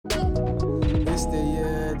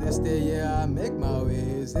This the year I make my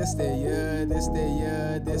ways. This the year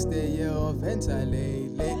of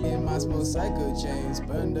ventilate. Lately my small cycle chains.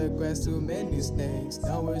 Burn the grass, too many snakes.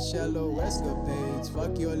 Down with shallow escapades.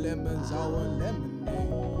 Fuck your lemons, I want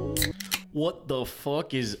lemonade. What the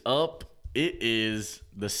fuck is up? It is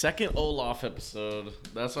the second Olaf episode.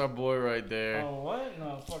 That's our boy right there. Oh, what?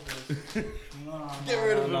 No, fuck this. Get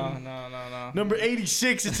rid of him. No. Number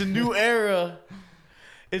 86. It's a new era.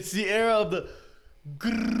 It's the era of the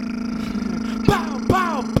Pow,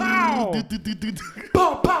 pow, pow!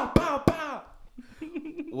 Pow, pow, pow, pow!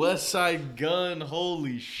 West Side Gun.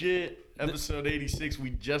 Holy shit. Episode 86.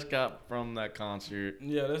 We just got from that concert.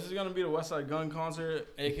 Yeah, this is gonna be the West Side Gun concert,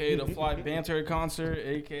 aka the Fly Banter concert,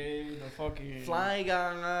 aka the fucking Fly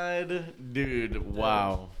Guide. Dude,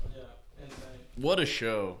 wow. Yeah, insane. What a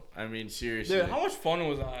show. I mean, seriously. Dude, how much fun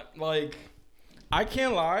was that? Like, I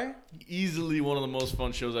can't lie. Easily one of the most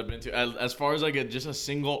fun shows I've been to. As far as like just a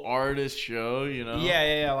single artist show, you know?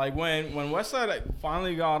 Yeah. Like when West Side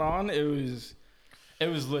finally got on, it was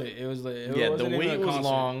lit. It The wait was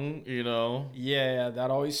long, you know. Yeah,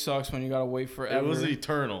 that always sucks when you gotta wait forever. It was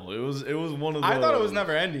eternal. It was one of those. I thought it was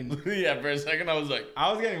never ending. Yeah, for a second I was like,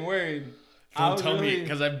 I was getting worried. tell me,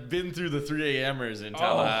 because I've been through the 3 a.m.ers in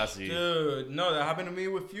Tallahassee. Dude, no, that happened to me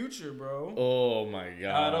with Future, bro. Oh my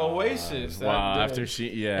god. At Oasis. Wow. That, After she,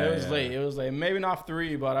 yeah, it was late. Maybe not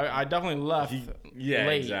 3, but I definitely left.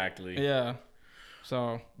 Late. Exactly. Yeah.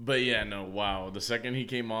 So. But yeah, no, wow. The second he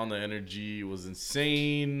came on, the energy was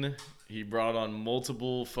insane. He brought on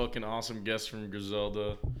multiple fucking awesome guests from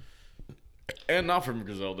Griselda. And not from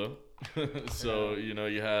Griselda. So, you know,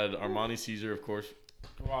 you had Armani Caesar, of course.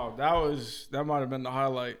 Wow, that might have been the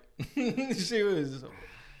highlight. She was,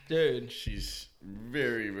 dude. She's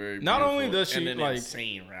very, very beautiful. Not only does she, and an like,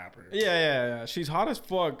 insane rapper. Yeah. She's hot as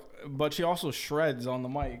fuck, but she also shreds on the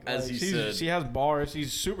mic. As he said, she has bars.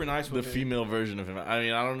 She's super nice with the it. female version of him. I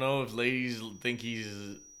mean, I don't know if ladies think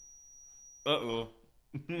he's. Oh,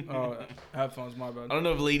 headphones, my bad. I don't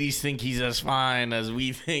know if ladies think he's as fine as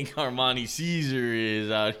we think Armani Caesar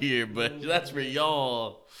is out here, but that's for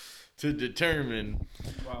y'all to determine.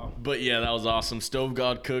 Wow. But yeah, that was awesome. Stove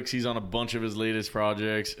God Cooks, he's on a bunch of his latest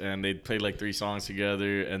projects, and they played like 3 songs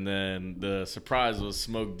together. And then the surprise was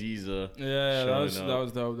Smoke Diza. Yeah, that was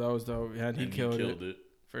dope. That was dope. Yeah, he killed it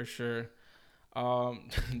for sure.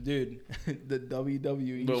 Dude, the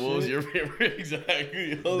WWE. But shit, what was your favorite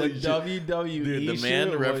exactly? Holy the shit. WWE. Dude, the man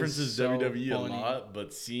shit references was WWE so funny. a lot,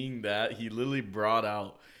 but seeing that, he literally brought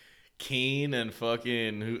out Kane and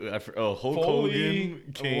fucking Hulk Hogan,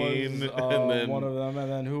 Kane, was, and then one of them, and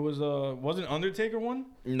then who was wasn't Undertaker one?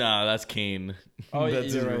 Nah, that's Kane. Oh,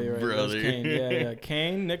 that's you're his right. brother. It was Kane. Yeah.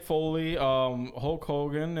 Kane, Nick Foley, Hulk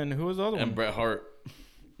Hogan, and who was the other one? And Bret Hart.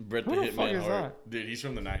 Bret Who the the fuck Hitman is Hart. that? Dude, he's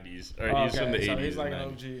from the 90s. Or Oh, he's from the 80s. so he's like and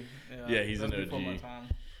an 90s. OG. Yeah, he's that's an before my OG. time.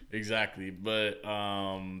 Exactly. But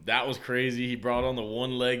that was crazy. He brought on the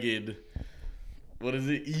one-legged, what is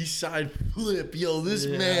it? East Side Flip. Yo, this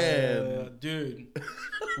man. Dude,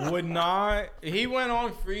 would not. He went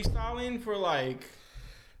on freestyling for like,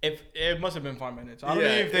 if it must have been 5 minutes. I don't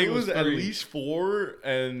even think it was at 3. least 4,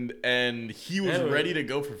 and he was ready to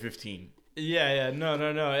go for 15. Yeah, no.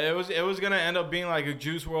 It was gonna end up being like a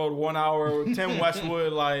Juice WRLD 1 hour Tim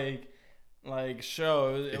Westwood like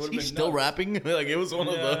show. Is he still rapping? Like it was one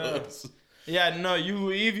of those. Yeah, no. You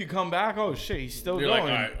leave, you come back. Oh shit, he's still You're going.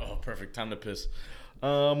 like, all right, oh perfect, time to piss.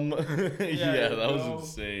 Yeah, that was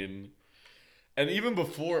insane. And even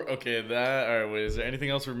before, all right, wait, is there anything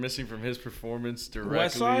else we're missing from his performance directly?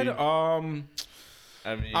 West Side, I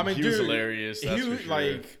mean, he was hilarious. That's for sure.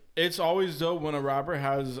 Like, it's always dope when a rapper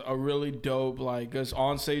has a really dope, like, this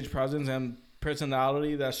on-stage presence and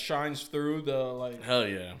personality that shines through the, like, hell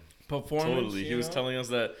yeah, performance. Totally. He was telling us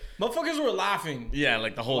that motherfuckers were laughing. Yeah,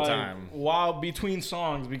 like the whole time while between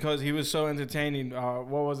songs because he was so entertaining. What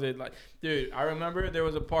was it like, dude? I remember there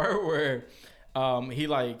was a part where. He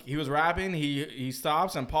was rapping. He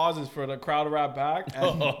stops and pauses for the crowd to rap back,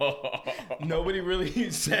 and nobody really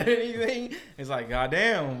said anything. It's like,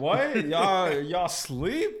 goddamn, what y'all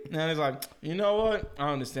sleep? And he's like, you know what?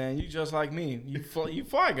 I understand. You just like me. You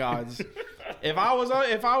fly gods. If I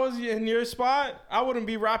was in your spot, I wouldn't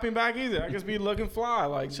be rapping back either. I just be looking fly,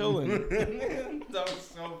 like chilling. That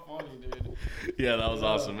was so funny, dude. Yeah, that was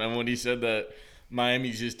awesome. And when he said that.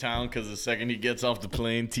 Miami's his town because the second he gets off the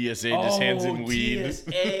plane, TSA just hands him weed.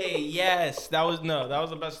 TSA, yes, that was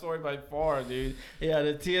the best story by far, dude. Yeah,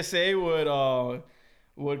 the TSA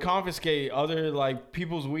would confiscate other like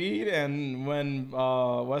people's weed, and when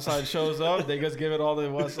Westside shows up, they just give it all to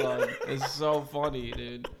Westside. It's so funny,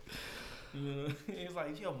 dude. He's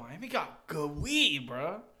like, yo, Miami got good weed,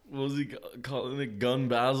 bro. what was he calling it? Gun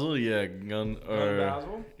Basil? Yeah, Gun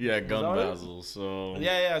Basil? Yeah, Gun that it? Basil. So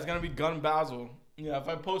Yeah, it's gonna be Gun Basil. Yeah, if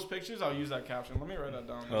I post pictures, I'll use that caption. Let me write that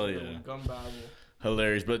down. Hell That's a good yeah. one. Gun Basil.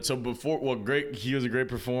 hilarious. But so before, well, great. He was a great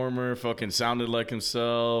performer. Fucking sounded like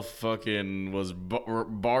himself. Fucking was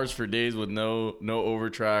bars for days with no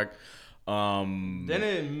overtrack.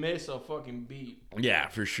 Didn't miss a fucking beat. Yeah,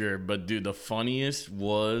 for sure. But dude, the funniest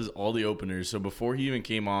was all the openers. So before he even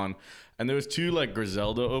came on, and there was 2 like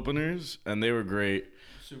Griselda openers, and they were great.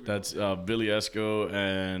 Super That's Billy Esco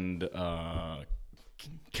and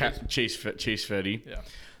Chase Fetty. Yeah.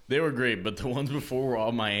 They were great, but the ones before were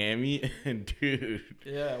all Miami, and dude,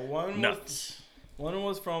 Yeah, nuts. One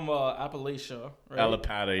was from Appalachia, right?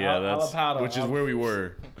 Alapata, yeah, that's Alapata. which is where we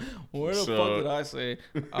were. Where the So- fuck did I say?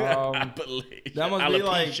 Appalachia. That must be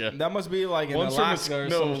like Alopecia. that must be like in One's Alaska or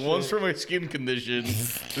some one's shit. from a skin condition.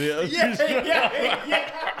 The other's-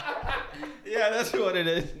 Yeah, that's what it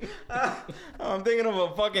is. I'm thinking of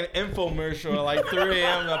a fucking infomercial at like 3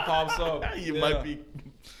 a.m. that pops up. You Yeah. might be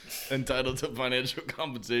entitled to financial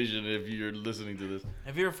compensation if you're listening to this.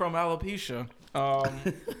 If you're from alopecia.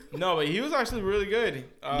 No, but he was actually really good.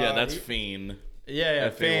 Yeah, that's Fiend. Yeah,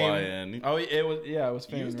 Fayn. Fame. Oh, it was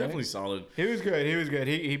Fame. He was right? definitely solid. He was good.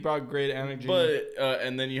 He brought great energy. But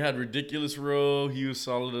and then you had Ridiculous Row. He was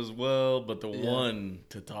solid as well. But the one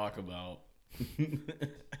to talk about,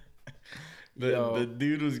 the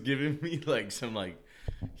dude was giving me like some like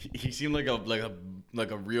he seemed like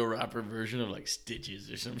a real rapper version of like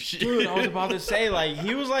Stitches or some shit. Dude, I was about to say, like,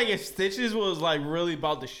 he was like, if Stitches was like really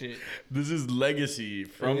about the shit. This is Legacy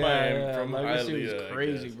from Legacy Hialeah, was I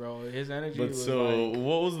crazy, guess. bro. His energy But was so, like,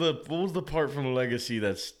 what was the part from Legacy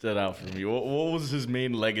that stood out for me? What was his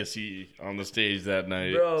main legacy on the stage that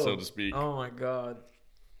night, so to speak? Oh my god,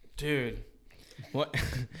 dude. What?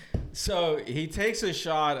 So he takes a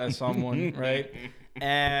shot at someone, right?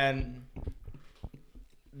 And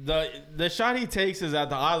the shot he takes is at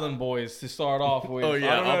the Island Boys to start off with. Oh,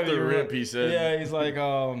 yeah, I don't know off if the you rip, he said. Yeah, he's like,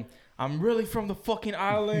 I'm really from the fucking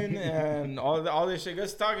island and all this shit.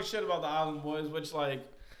 Just talking shit about the Island Boys, which like,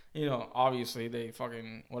 you know, obviously they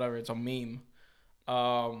fucking whatever. It's a meme.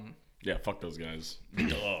 Yeah, fuck those guys.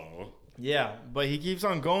 Duh. Yeah, but he keeps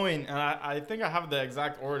on going, and I think I have the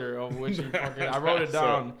exact order of which he fucking. I wrote it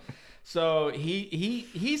down. So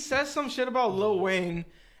he says some shit about Lil Wayne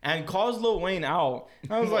and calls Lil Wayne out.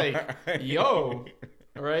 I was like, yo,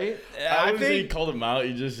 right? I think he called him out.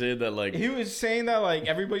 He just said that like he was saying that like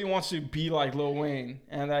everybody wants to be like Lil Wayne,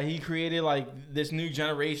 and that he created like this new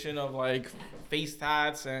generation of like face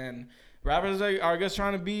tats and rappers are I guess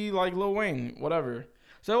trying to be like Lil Wayne, whatever.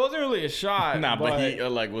 So it wasn't really a shot. Nah, but he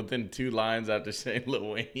like within 2 lines after saying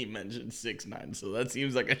Lil Wayne, he mentioned 6ix9ine, so that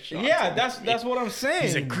seems like a shot. Yeah, to me. that's what I'm saying.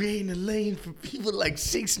 He's like creating a lane for people like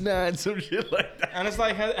 6ix9ine, some shit like that. And it's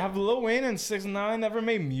like, have Lil Wayne and 6ix9ine ever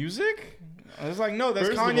made music? It's like, no, that's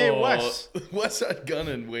First Kanye of all, West. Westside Gunn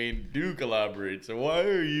and Wayne do collaborate, so why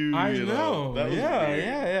are you? I you know. that was weird.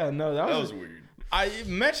 Yeah. No, that was weird. I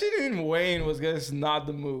mentioning Wayne was just not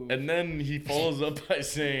the move. And then he follows up by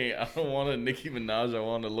saying, "I don't want a Nicki Minaj, I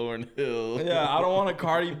want a Lauryn Hill." Yeah, I don't want a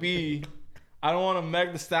Cardi B. I don't want a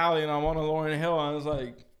Meg Thee Stallion. I want a Lauryn Hill. I was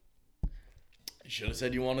like, You should have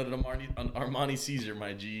said you wanted an Armani Caesar,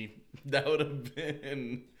 my G. That would have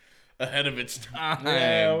been ahead of its time.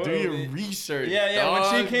 Yeah, Do your research. yeah.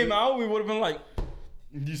 dog. When she came out, we would have been like,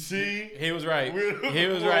 You see? he was right. We're- He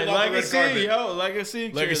was we're right. all off the red Legacy, carpet. Legacy.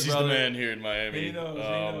 Cheers, Legacy's the brother. man here in Miami. He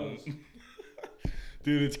knows.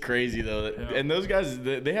 Dude, it's crazy though. Yeah. And those guys,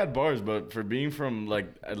 they had bars, but for being from like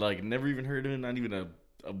never even heard of it, not even a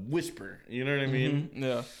whisper. You know what I mean?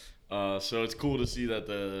 Yeah. So it's cool to see that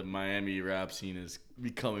the Miami rap scene is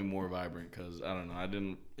becoming more vibrant. Cause I don't know, I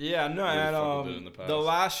didn't. Yeah, no, Really and fuck with it in the past. the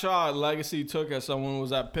last shot Legacy took at someone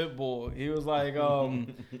was at Pitbull. He was like,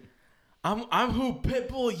 I'm who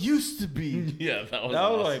Pitbull used to be. Yeah, that was.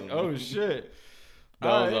 That was awesome. like, oh shit. That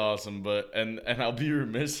was Alright. awesome, but and I'll be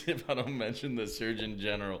remiss if I don't mention the Surgeon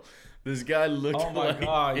General. This guy looked Oh my like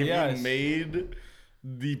God, if yes. he made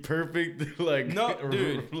the perfect like No,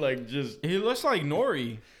 dude. like just He looks like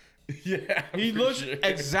Nori. yeah. He for looks sure.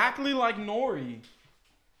 exactly like Nori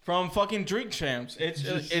from fucking Drink Champs.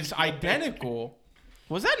 It's identical.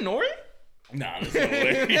 Was that Nori? Nah, there's no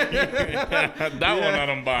way. That one I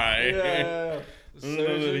don't buy. Yeah. I don't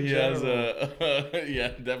know that he has a yeah,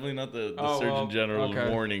 definitely not the Oh, Surgeon well, General's okay.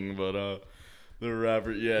 warning, but the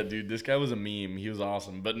rapper, yeah, dude, this guy was a meme. He was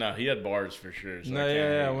awesome, but no, he had bars for sure. So No, I can't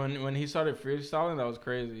yeah. hate. When he started freestyling, that was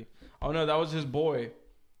crazy. Oh no, that was his boy.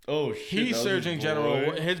 Oh shit, He's that was his Surgeon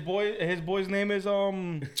General. boy? His boy's name is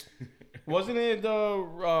wasn't it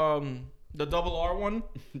the double R one?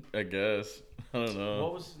 I guess. I don't know.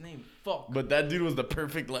 What was his name? Fuck. But that dude was the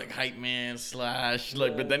perfect like hype man slash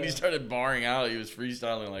like. But then he started barring out. He was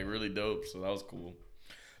freestyling like really dope. So that was cool.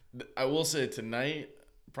 I will say tonight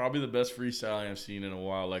probably the best freestyling I've seen in a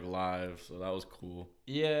while, like live. So that was cool.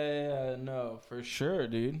 Yeah, no, for sure,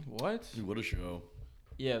 dude. What? Dude, what a show.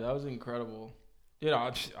 Yeah, that was incredible. Dude,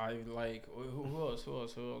 I like who else?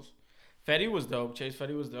 Fetty was dope. Chase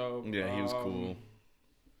Fetty was dope. Yeah, he was cool.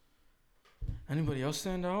 Anybody else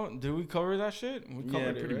stand out? Did we cover that shit? We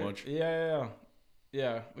covered pretty right? much.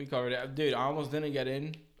 Yeah, we covered it. Dude, I almost didn't get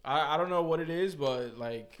in. I don't know what it is, but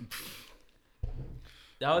like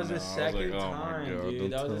that was the second time,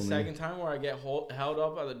 dude. That was the second time where I get held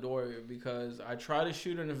up at the door because I try to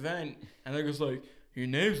shoot an event and they're just like, your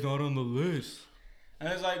name's not on the list. And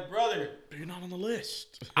it's like, brother, You're not on the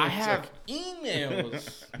list. I have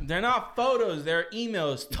emails. They're not photos. They're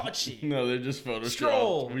emails. Touch it. No, they're just Photoshop.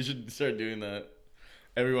 Scroll. We should start doing that.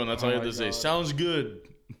 Everyone, that's all you have to say. Sounds good.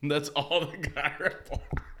 That's all the guy replies.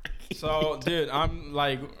 So, dude, I'm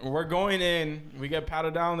like, we're going in. We get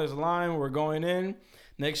patted down. There's a line. We're going in.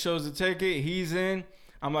 Nick shows the ticket. He's in.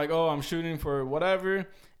 I'm like, oh, I'm shooting for whatever.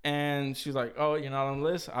 And she's like, oh, you're not on the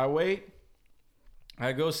list. I wait.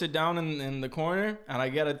 I go sit down in the corner, and I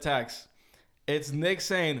get a text. It's Nick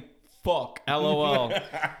saying, fuck, LOL.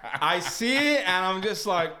 I see it, and I'm just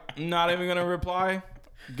like, not even going to reply.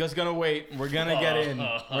 Just going to wait. We're going to get in.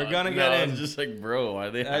 We're going to get in. It's just like, bro, why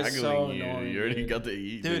are they haggling so you? annoying, You already dude. got to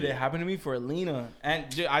eat. Dude, it happened to me for Alina. And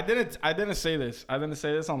dude, I didn't say this. I didn't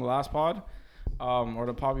say this on the last pod. Or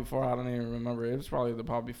the pod before. I don't even remember. It was probably the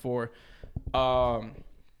pod before.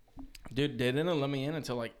 Dude, they didn't let me in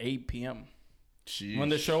until like 8 p.m. Jeez. When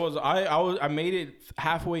the show was, I made it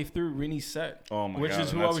halfway through Rini's set. Oh my which God,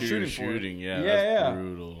 is who and I that's was who you're shooting for. Yeah, Yeah, that's yeah.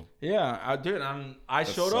 brutal. Yeah, dude, I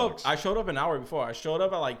showed sucks. up. I showed up an hour before. I showed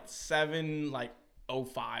up at like 7:05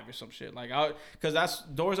 or some shit. Like, because that's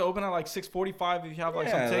doors open at like 6:45 if you have like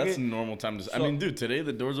some ticket. That's a normal time to. I mean, dude, today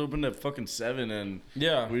the doors opened at fucking 7, and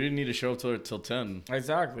Yeah. we didn't need to show up till 10.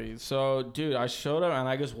 Exactly. So, dude, I showed up and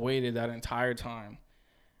I just waited that entire time.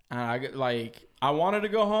 And I wanted to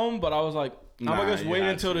go home, but I was like, I'm gonna just wait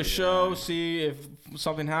until the show, see if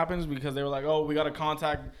something happens, because they were like, oh, we gotta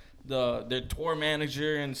contact their tour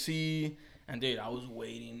manager and see. And dude, I was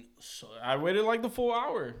waiting. So I waited like the full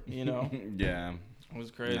hour. You know, Yeah. it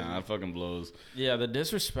was crazy. Nah, that fucking blows. Yeah, the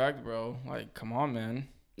disrespect, bro. Like, come on, man.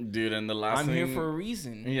 Dude, and the last I'm thing. here for a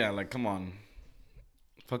reason. Yeah, like, come on.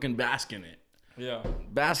 Fucking bask in it. Yeah.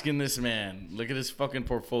 Bask in this man. Look at his fucking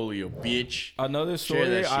portfolio, bitch. Another Share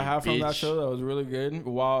that story I shit, have from that bitch. show that was really good.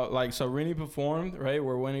 While so Rini performed, right?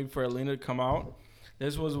 We're waiting for Alina to come out.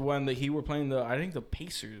 This was when he were playing the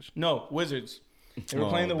Pacers. No, Wizards. They were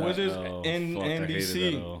playing the Wizards in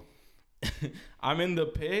DC. I'm in the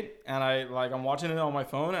pit and I'm watching it on my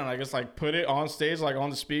phone and I just like put it on stage like on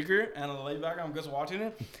the speaker and I lay back. I'm just watching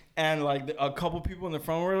it and like a couple people in the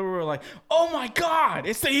front row were like, "Oh my God,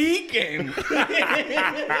 it's the Heat game!"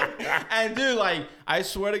 And dude, like I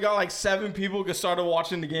swear to God, like 7 people just started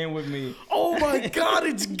watching the game with me. Oh my God,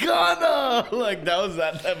 it's Ghana! Like that was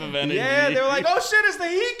that type of energy. Yeah, they were like, "Oh shit, it's the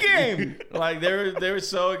Heat game!" Like they were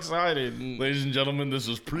so excited. Ladies and gentlemen, this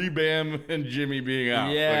was pre-Bam and Jimmy being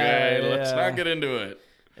out. Yeah, okay, let's yeah. not get into it.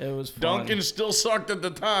 It was fun. Duncan still sucked at the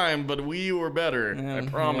time, but we were better. I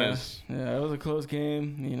promise. Yeah, it was a close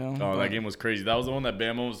game, you know. Oh, that game was crazy. That was the one that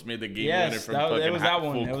Bam almost made the game winner Yes, from fucking it was that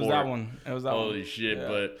one. full It was court. that one. It was that one. Holy shit! Yeah.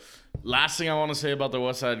 But last thing I want to say about the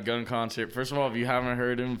Westside Gun concert. First of all, if you haven't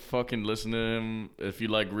heard him, fucking listen to him. If you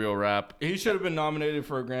like real rap, He should have been nominated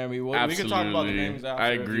for a Grammy. We absolutely. can talk about the names after.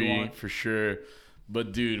 I if you agree want. for sure.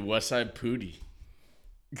 But dude, Westside Pootie.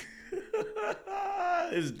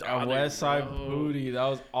 His daughter, Westside bro. Booty. That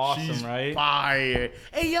was awesome, She's right? fire.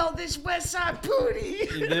 Hey yo, this Westside Pootie.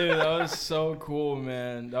 Dude, that was so cool,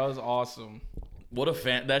 man. That was awesome. What a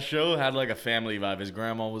fan! That show had like a family vibe. His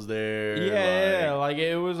grandma was there. Yeah, like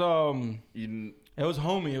it was You, it was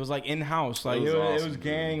homey. It was like in house. Like was it awesome, was dude.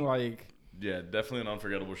 gang. Like yeah, definitely an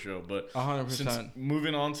unforgettable show. But 100%. since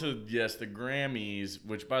moving on to the Grammys,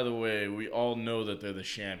 which by the way, we all know that they're the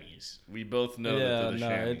shammies. We both know that they're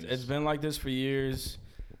the shammies. it's been like this for years.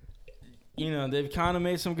 You know, they've kind of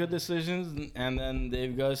made some good decisions, and then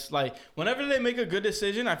they've just like whenever they make a good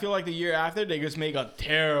decision, I feel like the year after they just make a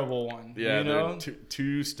terrible one. Yeah, you know.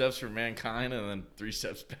 two steps for Mankind and then 3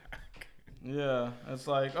 steps back. Yeah, it's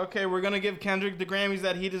like, okay, we're gonna give Kendrick the Grammys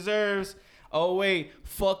that he deserves. Oh wait,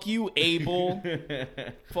 fuck you, Abel.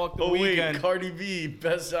 Fuck the Weeknd. Wait, Cardi B,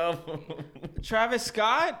 best album. Travis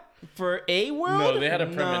Scott for A World? No, they had a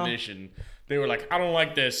premonition. They were like, I don't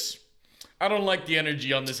like this. I don't like the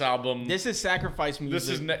energy on this album. This is sacrifice music. This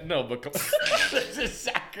is no, but come this is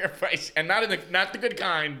sacrifice. sacrifice, and not the good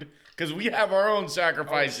kind, because we have our own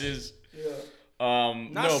sacrifices. Yeah.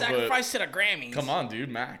 No, sacrifice to the Grammys. Come on, dude,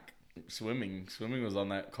 Mac. Swimming was on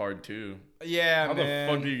that card too. Yeah, How man.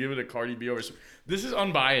 the fuck do you give it a Cardi B over? This is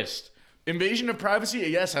unbiased. Invasion of Privacy.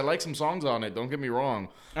 Yes, I like some songs on it. Don't get me wrong.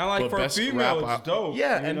 And like But for a best female, rap it's dope.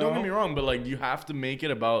 Yeah, you and know? don't get me wrong, but like you have to make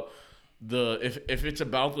it about if it's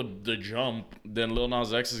about the jump, then Lil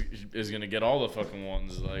Nas X is gonna get all the fucking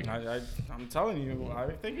ones. Like, I'm telling you,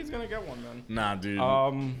 I think he's gonna get one, man. nah, dude.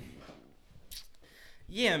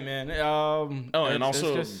 Yeah, man. and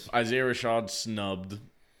also Isaiah Rashad snubbed.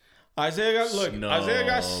 Isaiah got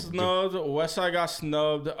snubbed. Westside got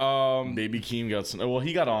snubbed. Baby Keem got snubbed. Well,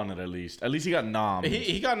 he got on it at least. At least he got nommed.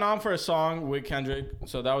 He got nom for a song with Kendrick,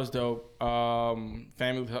 so that was dope.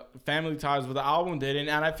 Family Ties, but the album didn't,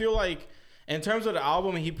 and I feel like in terms of the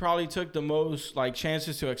album, he probably took the most like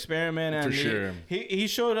chances to experiment, and For sure. he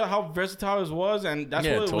showed how versatile it was, and that's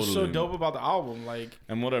Yeah, what was so totally. dope about the album. Like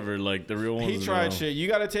And whatever, like the real ones. he tried shit. You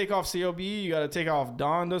got to take off COB, you got to take off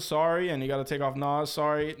Donda, sorry, and you got to take off Nas,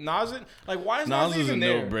 sorry. Nas, like why is Nas Nas is a even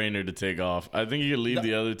there? no-brainer to take off. I think you could leave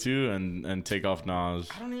the other two and take off Nas.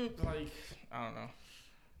 I don't even I don't know,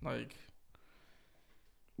 like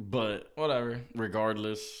But whatever.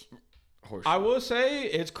 regardless, horseshit. I will say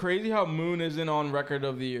it's crazy how Moon isn't on record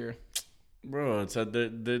of the year. Bro, it's that they're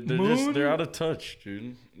Moon? they're out of touch,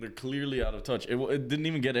 dude. They're clearly out of touch. It didn't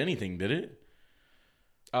even get anything, did it?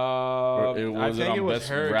 Or I think it was Best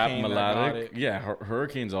Hurricane that got Melodic? it. Yeah,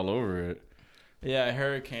 Hurricane's all over it. Yeah,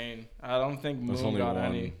 Hurricane. I don't think There's Moon only got one.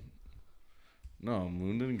 any. No,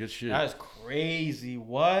 Moon didn't get shit. That's crazy.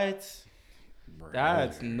 What? Brother.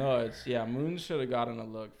 That's nuts. Yeah, Moon should have gotten a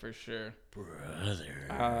look for sure. Brother.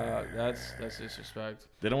 That's disrespect.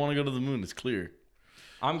 They don't want to go to the moon. It's clear.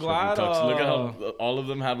 I'm glad. Look at how all of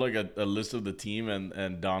them have like a list of the team,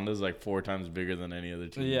 and Donda's like 4 times bigger than any other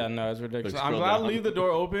team. Yeah, no, it's ridiculous. Like, I'm scroll glad down. Leave the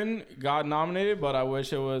Door Open got nominated, but I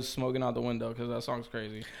wish it was Smoking Out the Window because that song's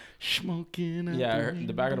crazy. Smoking. Out Yeah, the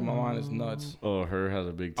the back of my mind is nuts. Oh, her has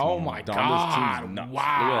a big team. Oh my Donda's God, team's nuts.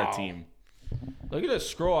 wow. Look at that team. Look at the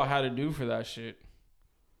scroll I had to do for that shit.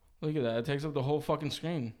 Look at that. It takes up the whole fucking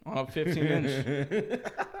screen on a 15-inch.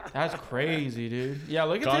 That's crazy, dude. Yeah,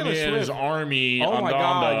 look at Kanye Taylor and Swift. his army. Oh on my Donda.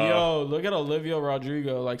 God, yo, look at Olivia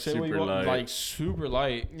Rodrigo. Like, say what you Super want, light. like super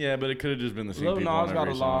light. Yeah, but it could have just been the same Lil people Nas on got a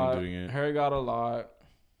every song lot. doing it. Harry got a lot.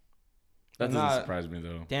 That doesn't Not- surprise me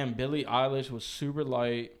though. Damn, Billie Eilish was super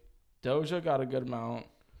light. Doja got a good amount.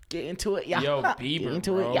 Get into it, yeah. Yo, Bieber,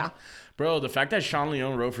 bro. Bro, the fact that Sean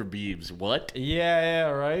Leone wrote for Biebs, what? Yeah,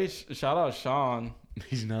 right. Shout out Sean.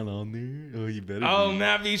 He's not on there. Oh, you better. Oh, be.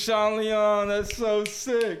 Nappy Sean Leon, that's so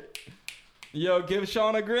sick. Yo, give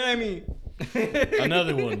Sean a Grammy.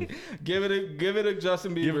 Another one. Give it a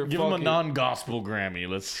Justin Bieber. Give him a Fuck it. non-gospel Grammy,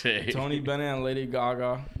 let's say. Tony Bennett and Lady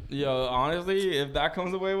Gaga. Yo, honestly, if that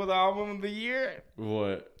comes away with album of the year,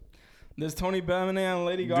 What? this Tony Bennett and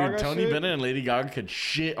Lady Gaga Dude, Tony shit, Bennett and Lady Gaga could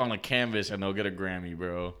shit on a canvas and they'll get a Grammy,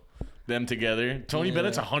 bro. Them together. Tony Yeah.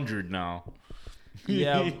 Bennett's 100 now.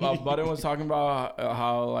 Yeah, Budden was talking about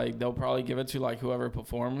how like they'll probably give it to like whoever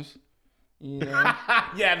performs. You know?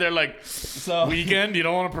 Yeah, they're like, So Weekend, you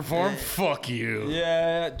don't want to perform? Fuck you.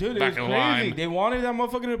 yeah, dude, it Back was in crazy. line. They wanted that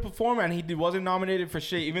motherfucker to perform, and he wasn't nominated for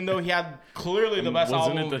shit, even though he had clearly the best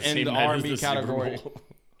Wasn't album it the in same the night as R&B the Super category. Bowl?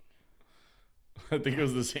 I think it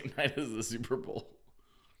was the same night as the Super Bowl.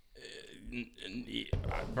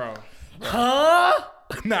 Bro, Huh?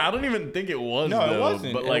 Nah, I don't even think it was. No, it though.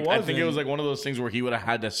 wasn't. But It like, I think it wasn't. was like one of those things where he would have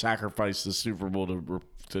had to sacrifice the Super Bowl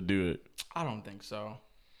to do it. I don't think so.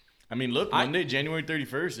 I mean, look, Monday, January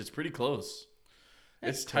 31st. It's pretty close.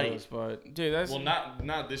 It's tight. Close, but dude, that's Well,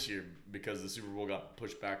 not this year because the Super Bowl got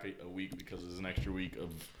pushed back a week because there's an extra week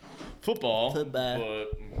of football.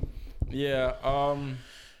 But yeah.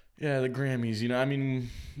 yeah, the Grammys. You know, I mean,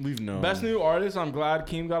 we've known. Best new artist. I'm glad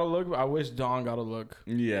Keem got a look. I wish Don got a look.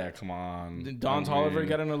 Yeah, come on. Don I Toliver mean-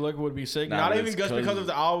 getting a look would be sick. Nah, Not but even it's just because of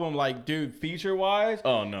the album. Like, dude, feature wise,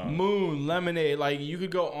 Oh no. Moon, Lemonade. Like, you could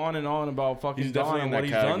go on and on about fucking He's Don definitely in and that what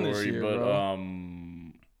he's done category, this year, but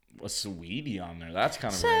bro. a Sweetie on there. That's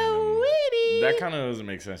kind of random. That kind of doesn't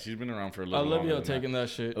make sense. She's been around for a little Olivia longer than taking that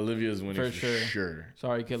shit. Olivia's winning For for sure. sure.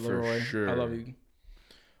 Sorry, Kid For Leroy. sure. I love you.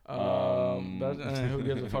 Who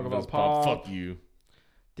gives a fuck about Best pop? Fuck you.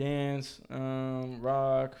 Dance,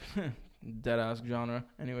 rock, dead ass genre.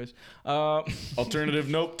 Anyways, Alternative,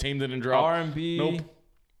 nope. Tamed it and dropped. R&B. Nope.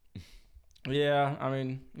 Yeah, I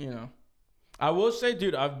mean, you know, I will say,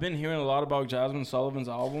 dude, I've been hearing a lot about Jasmine Sullivan's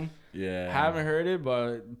album. Yeah. Haven't heard it,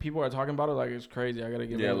 but people are talking about it like it's crazy. I gotta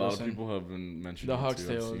give it Yeah, a a lot listen. of people have been mentioning The it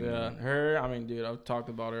too. I've Huxtails, seen yeah. that. Her, I mean, dude, I've talked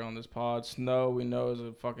about her on this pod. Snow, we know, is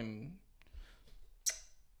a fucking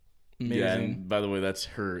Amazing. Yeah, and by the way, that's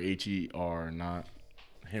her, HER, not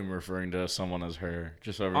him referring to someone as her.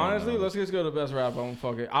 Just so everyone Honestly, knows. let's just go to best rap album.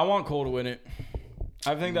 Fuck it. I want Cole to win it.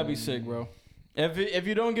 I think that'd be sick, bro. If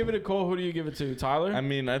you don't give it to Cole, who do you give it to? Tyler? I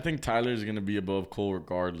mean, I think Tyler's gonna be above Cole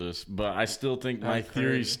regardless, but I still think my That's theory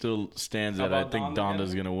crazy. still stands How that I about think Donda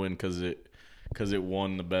Donda's again? gonna win because it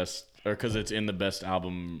won the best, or because it's in the best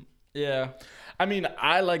album. Yeah. I mean,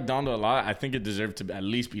 I like Donda a lot. I think it deserved to at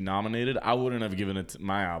least be nominated. I wouldn't have given it to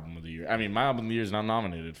my album of the year. I mean, my album of the year is not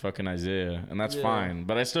nominated. Fucking Isaiah, and that's Yeah. fine.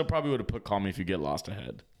 But I still probably would have put "Call Me If You Get Lost"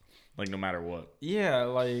 ahead, like no matter what. Yeah,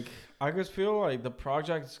 like I just feel like the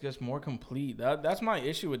project gets more complete. That's my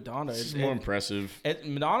issue with Donda. It's more impressive.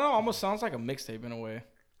 Madonna almost sounds like a mixtape in a way,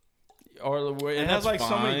 or where it And has that's like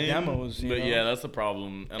so many fine, demos. You but know? yeah, that's the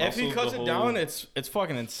problem. And if he also cuts the it whole- down, it's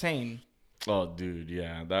fucking insane. Oh, dude,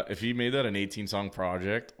 yeah. That if he made that an 18-song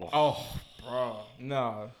project, Oh, bro,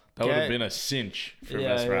 no. that would have been a cinch for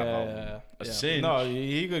best rap album. A cinch. No,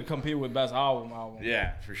 he could compete with best album.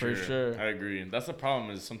 Yeah, for sure. sure. I agree. And that's the problem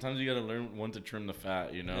is sometimes you gotta learn when to trim the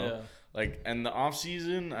fat, you know? Yeah. Like, and the off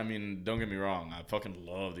season, I mean, don't get me wrong, I fucking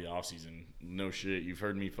love the off season. No shit. You've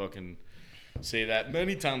heard me fucking say that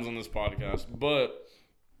many times on this podcast. But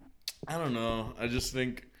I don't know. I just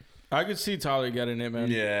think I could see Tyler getting it, man.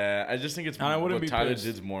 yeah, I just think it's And I wouldn't what be Tyler pissed.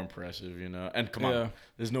 did's more impressive, you know. And come Yeah. on,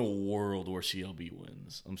 there's no world where CLB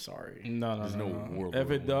wins. I'm sorry. No, There's no world If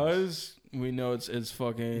where it wins. does, we know it's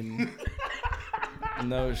fucking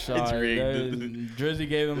no shot. rigged. Drizzy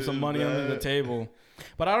gave him some money under the That- table.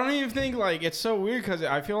 But I don't even think like it's so weird because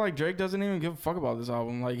I feel like Drake doesn't even give a fuck about this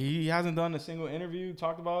album. Like he hasn't done a single interview,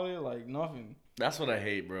 talked about it, like nothing. That's what I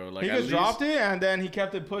hate, bro. Like He at just least- dropped it and then he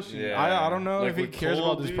kept it pushing. Yeah. I don't know Like if he with cares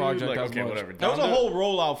Cole, about this dude, project like, as okay, much. whatever. That was a Donda- whole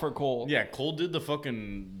rollout for Cole. Yeah, Cole did the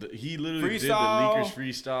fucking. He literally Freestyle. did the leakers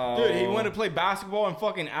freestyle. Dude, he went to play basketball in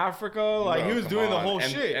fucking Africa. Like Bro, he was come doing the on. whole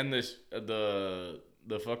and, shit. And this the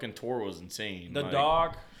fucking tour was insane. The like,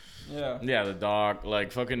 dog. Yeah. Yeah, the doc.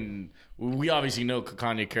 Like fucking. We obviously know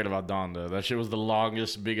Kanye cared about Donda. That shit was the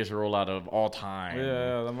longest, biggest rollout of all time.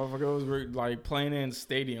 Yeah, the motherfucker was like playing in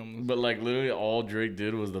stadiums. But like literally all Drake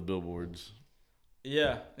did was the billboards.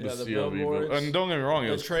 Yeah, The yeah, the CLB billboards. And don't get me wrong, it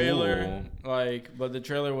The was trailer, cool. like, but the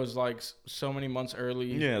trailer was like so many months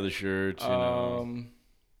early. Yeah, the shirts. You know.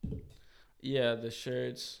 Yeah, the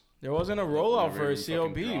shirts. There wasn't a rollout Never for a even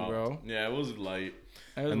fucking CLB, dropped. bro. Yeah, it was light.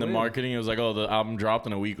 It was And the weird. marketing, it was like, oh, the album dropped,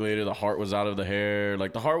 and a week later, the heart was out of the hair.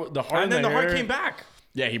 Like the heart, and then in the heart hair- came back.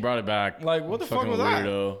 Yeah, he brought it back. Like, what the fuck Fucking was that?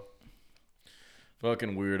 weirdo.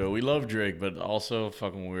 Fucking weirdo. We love Drake, but also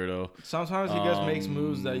fucking weirdo. Sometimes he just makes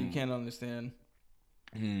moves that you can't understand.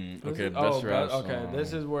 Okay, This is- best rap okay. song.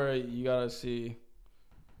 This is where you gotta see.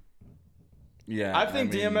 Yeah, I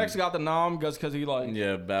think mean, DMX got the nom just because he like.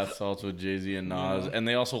 Yeah, bath salts with Jay-Z and Nas, Yeah. and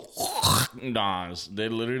they also Nas. They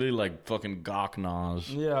literally like fucking gawk Nas.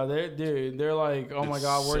 Yeah, they're like, oh my It's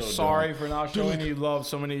god, we're so sorry dumb. for not showing you love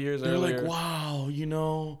so many years They're earlier. like, wow, you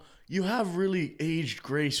know, you have really aged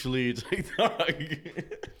gracefully. It's like, dog.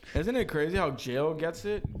 Isn't it crazy how Jail gets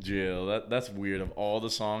it? Jail. That's weird. Of all the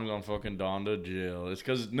songs on fucking Donda, Jail. It's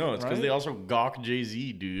because Right? they also gawk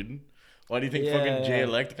Jay-Z, dude. Why do you think Yeah, fucking Jay yeah.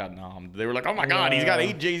 Elect got nommed? They were like, oh my god, he's got Yeah.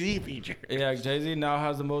 8 Jay-Z features. Yeah, Jay-Z now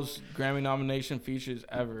has the most Grammy nomination features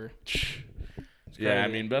ever. Yeah, I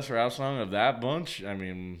crazy. mean, best rap song of that bunch. I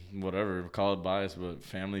mean, whatever, call it bias, but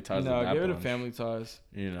Family Ties. No, with that give it a bunch, Family Ties.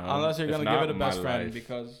 You know, Unless you're If gonna not, give it a My best friend Life.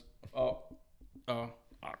 because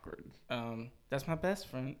Awkward. that's my best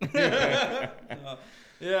friend.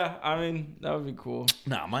 Yeah, I mean that would be cool.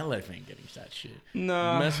 Nah, My Life ain't getting that shit.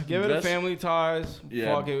 Nah, Best- give it a best- Family Ties.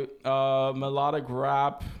 Yeah. Fuck it. Melodic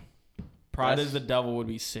rap. Pride That's- is the Devil would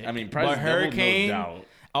be sick. I mean, Price but is Devil, Hurricane. no doubt.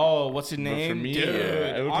 Oh, what's his But name? for me, Dude, yeah,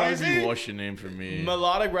 it would probably honestly, be What's Your Name for me.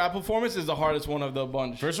 melodic rap performance is the hardest one of the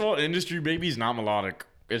bunch. First of all, Industry Baby's not melodic.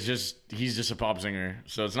 It's just he's just a pop singer,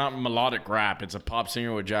 so it's not melodic rap. It's a pop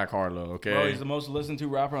singer with Jack Harlow. Okay. Bro, he's the most listened to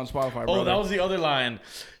rapper on Spotify. Oh, brother. that was the other line.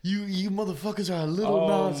 You motherfuckers are a little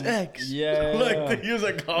Oh, Nas X. yeah. Like he was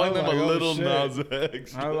like calling I'm them a like, oh, little shit. Nas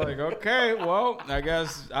X. I was like, okay, well, I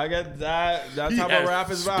guess that He type has of rap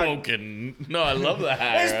is back. spoken. No, I love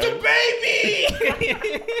that. It's the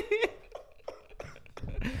baby.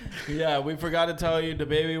 Yeah, we forgot to tell you, the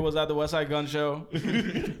baby was at the West Side Gun Show.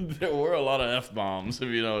 There were a lot of F bombs, if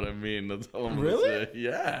you know what I mean. That's all I'm Really? gonna say.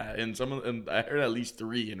 Yeah, and I heard at least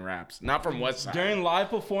 3 in raps, not from West Side. During live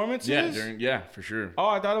performances? Yeah, for sure. Oh,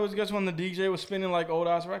 I thought it was just when the DJ was spinning like old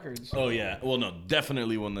ass records. Oh yeah, well no,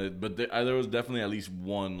 definitely there was definitely at least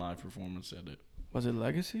one live performance at it. Was it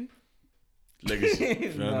Legacy?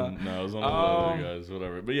 Legacy. No. No, it was one of the other guys,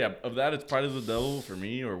 whatever. But yeah, of that, it's Pride of the Devil for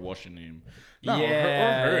me or What's Your Name? No,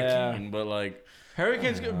 Yeah. or Hurricane, but like,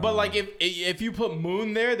 Hurricane's good, but like if you put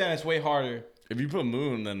Moon there, then it's way harder. If you put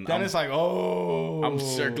Moon, then It's like, oh, I'm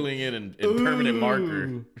circling it in permanent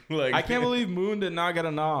marker. Like I can't believe Moon did not get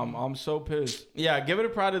a nom. I'm so pissed. Yeah, Give It a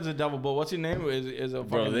Pride is a double, but what's your name is a fucking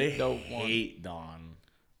bro, they dope one. hate Don.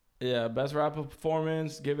 Yeah, best rapper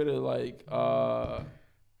performance. Give it a like.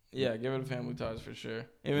 Yeah, give it a Family Ties for sure.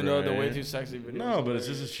 Even though the Way Too Sexy video. No, but it's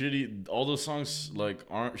just a shitty. All those songs like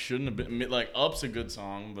shouldn't have been like Up's a good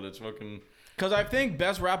song, but it's fucking. Because I think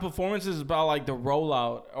best rap performance is about like the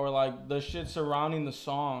rollout or like the shit surrounding the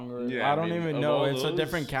song, or I don't even know. It's a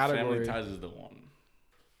different category. Family Ties is the one.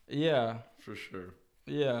 Yeah. For sure.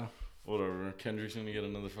 Yeah. Whatever. Kendrick's gonna get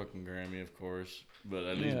another fucking Grammy, of course. But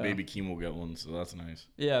at least Baby Keem will get one, so that's nice.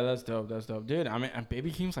 Yeah, that's dope. That's dope, dude. I mean,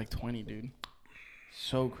 Baby Keem's like 20, dude.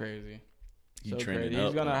 So crazy. He's trending up.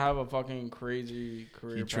 He's gonna have a fucking crazy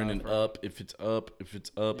career. He's trending up. If it's up.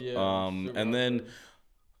 Yeah, and then,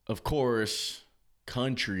 of course,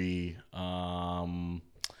 country. Morgan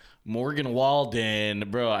Walden,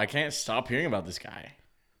 bro. I can't stop hearing about this guy.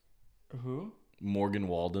 Who? Morgan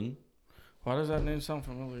Walden. Why does that name sound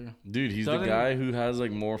familiar? Dude, he's the guy who has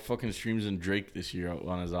like more fucking streams than Drake this year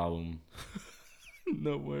on his album.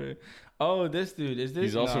 No way. Oh, this dude. Is this?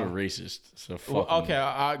 He's also a racist. So fuck well, him.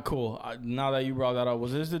 okay, cool. Now that you brought that up,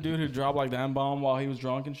 was this the dude who dropped like the M-bomb while he was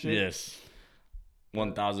drunk and shit? Yes.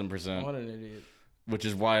 1000%. What an idiot. Which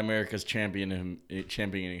is why America's championing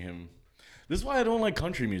him. This is why I don't like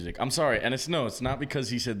country music. I'm sorry. And it's not because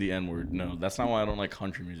he said the N-word. No, that's not why I don't like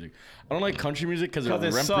country music. I don't like country music because it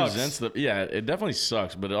represents sucks. it definitely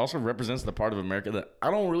sucks, but it also represents the part of America that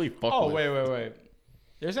I don't really fuck with. Oh, wait.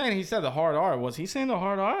 You're saying he said the hard R. Was he saying the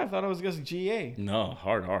hard R? I thought it was just GA. No,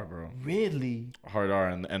 hard R, bro. Really? Hard R,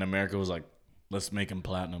 and America was like, let's make him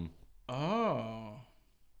platinum. Oh.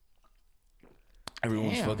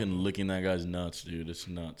 Everyone's fucking licking that guy's nuts, dude. It's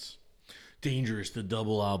nuts. Dangerous, the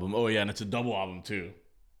double album. Oh, yeah, and it's a double album, too.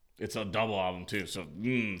 So,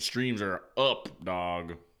 streams are up,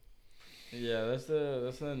 dog. Yeah, that's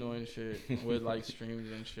the annoying shit with, like,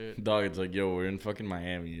 streams and shit. Dog, it's like, yo, we're in fucking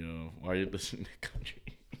Miami, yo. Why are you listening to country?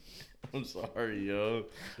 I'm sorry, yo.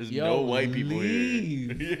 There's no white people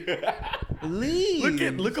here.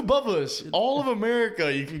 Leave. Look above us. All of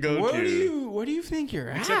America you can go to. Where do you think you're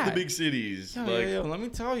at? Except the big cities. Yo, let me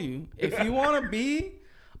tell you. If you want to be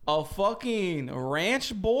a fucking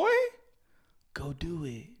ranch boy, go do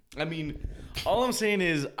it. I mean, all I'm saying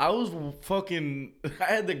is I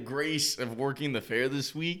had the grace of working the fair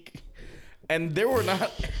this week, and there were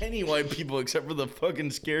not any white people except for the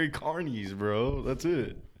fucking scary carnies, bro. That's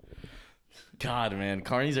it. God, man,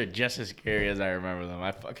 carnies are just as scary as I remember them.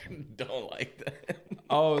 I fucking don't like them.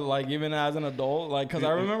 Oh, like even as an adult? Like, because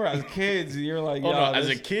I remember as kids, you're like, no, as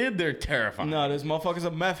a kid, they're terrifying. No, this motherfucker's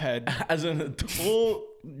a meth head. As an adult,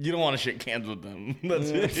 you don't want to shake cans with them. That's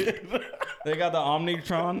it. They got the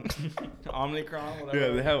Omnicron. Omnicron, whatever.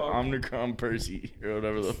 Yeah, they have Omnicron Percy or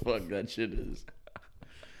whatever the fuck that shit is.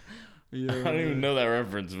 Yeah, I don't even know that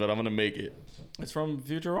reference, but I'm going to make it. It's from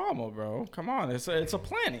Futurama, bro. Come on. It's a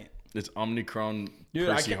planet. It's Omnicron Dude,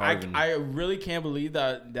 Percy Harvin. I really can't believe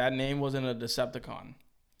that name wasn't a Decepticon.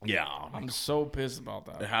 Yeah. I'm so pissed about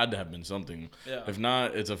that. It had to have been something. Yeah. If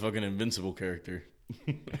not, it's a fucking Invincible character.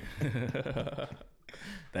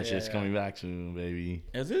 That shit's coming back soon, baby.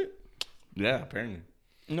 Is it? Yeah, apparently.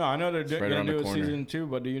 No, I know they're going to do a season 2,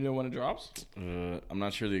 but do you know when it drops? I'm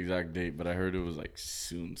not sure the exact date, but I heard it was like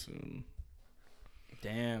soon.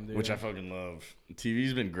 Damn, dude. Which I fucking love.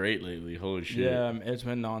 TV's been great lately. Holy shit. Yeah, it's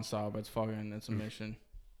been nonstop. It's a mission.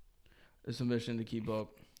 It's a mission to keep up.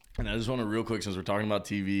 And I just want to real quick, since we're talking about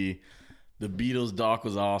TV, the Beatles doc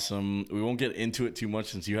was awesome. We won't get into it too much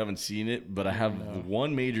since you haven't seen it, but I have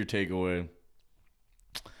one major takeaway.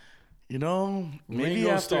 You know, maybe Ringo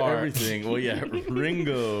after Starr. everything. Well, yeah,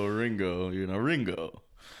 Ringo.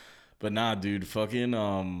 But nah, dude, fucking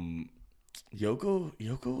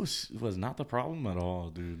Yoko was not the problem at all,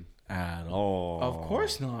 dude. At all. Of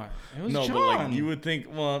course not. It was no, John. but like you would think.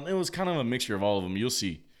 Well, it was kind of a mixture of all of them. You'll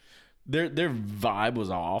see. Their vibe was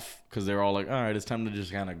off because they're all like, all right, it's time to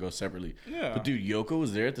just kind of go separately. Yeah. But dude, Yoko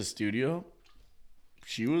was there at the studio.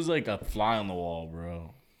 She was like a fly on the wall,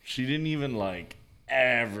 bro. She didn't even like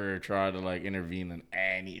ever try to like intervene in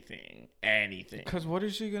anything. Because what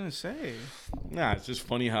is she gonna say? Nah, it's just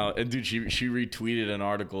funny how. And dude, she retweeted an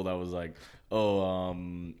article that was like, oh,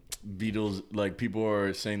 Beatles, like people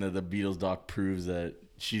are saying that the Beatles doc proves that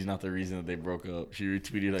she's not the reason that they broke up. She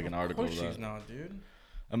retweeted like an article. Of course about she's not, dude.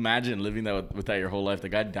 Imagine living that with that your whole life. The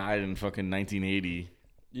guy died in fucking 1980.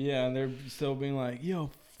 Yeah, and they're still being like, yo,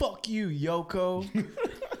 fuck you, Yoko.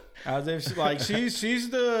 As if like she's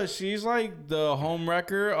like the home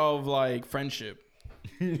wrecker of like friendship.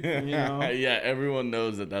 know? Yeah, everyone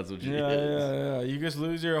knows that that's what she Yeah, is. yeah. You just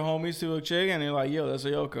lose your homies to a chick, and you're like, yo, that's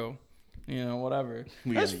a Yoko. You know, whatever.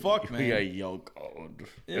 That's fucked, man. We got Yoko.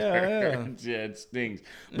 Yeah. Yeah, it stings.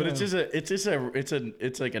 But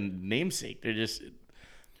it's like a namesake.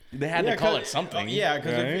 They had to call it something. Yeah,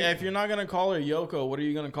 because right? if you're not gonna call her Yoko, what are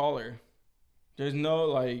you gonna call her? There's no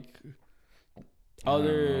like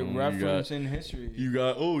other reference in history. You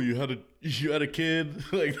had a kid.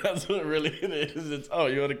 Like that's what really it is. It's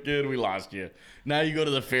you had a kid, we lost you. Now you go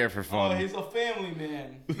to the fair for fun. Oh, he's a family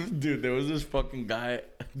man. Dude, there was this fucking guy.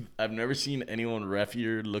 I've never seen anyone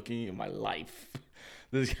reffier looking in my life.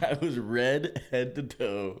 This guy was red head to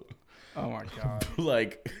toe. Oh my god.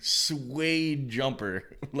 Like suede jumper.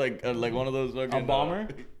 Like one of those fucking A bomber?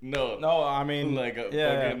 No, I mean like a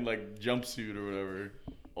fucking like jumpsuit or whatever.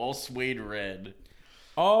 All suede red.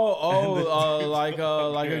 Like a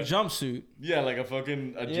Yeah. jumpsuit. Yeah, like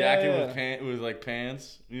a jacket with like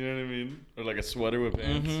pants. You know what I mean? Or like a sweater with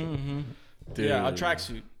pants. Dude. Yeah, a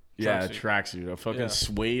tracksuit. Yeah, a tracksuit. A fucking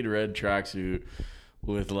suede red tracksuit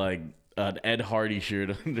with like an Ed Hardy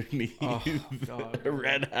shirt underneath. Oh, God. A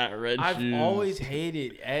red hat, red shoes. I've always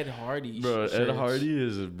hated Ed Hardy. Bro, shirts. Ed Hardy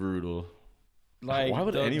is brutal. Like why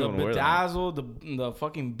would the anyone wear that? bedazzle, the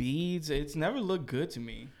fucking beads. It's never looked good to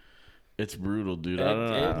me. It's brutal, dude. It, I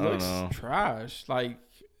don't looks know. trash. Like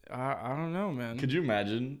I don't know, man. Could you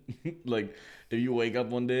imagine, like, if you wake up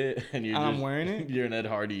one day and I'm wearing it? You're an Ed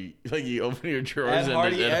Hardy. Like, you open your drawers Ed and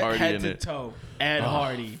Hardy, there's Ed Hardy head in to it. toe. Ed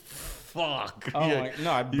Hardy. Fuck. Oh my,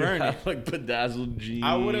 no, I'd burn it. Like bedazzled jeans.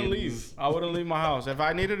 I wouldn't leave. I wouldn't leave my house. If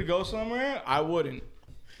I needed to go somewhere, I wouldn't.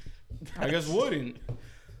 I just wouldn't.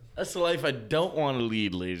 That's the life I don't want to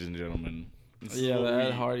lead, ladies and gentlemen. It's Yeah, what the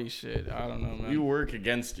Ed Hardy shit. I don't know, man. We work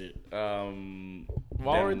against it. So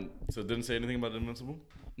didn't say anything about Invincible?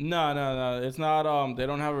 No. It's not. They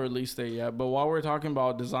don't have a release date yet. But while we're talking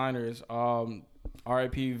about designers,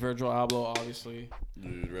 R.I.P. Virgil Abloh, obviously.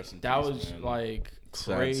 Dude, rest in That peace, was man. like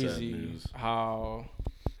Sad crazy. news. How?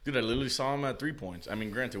 Dude, I literally saw him at 3 points. I mean,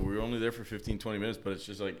 granted, we were only there for 15, 20 minutes, but it's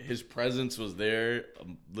just like his presence was there.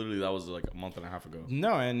 Literally, that was like a month and a half ago.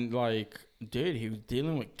 No, and like, dude, he was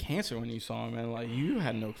dealing with cancer when you saw him, and like, you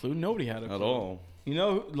had no clue. Nobody had a clue. At all. You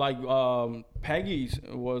know, like Peggy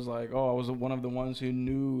was like, "Oh, I was one of the ones who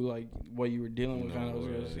knew like what you were dealing with." No And I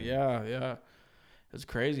was just, way. yeah, it's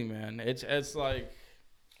crazy, man. It's like,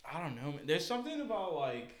 I don't know, man. There's something about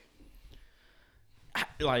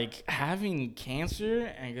like having cancer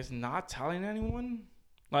and just not telling anyone.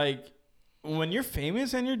 Like when you're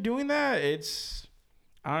famous and you're doing that, it's,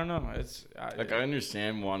 I don't know. It's Like, I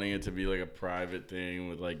understand wanting it to be like a private thing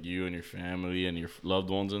with like you and your family and your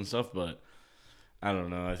loved ones and stuff, but I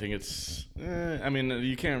don't know. I think it's. I mean,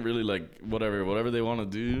 you can't really like whatever they want to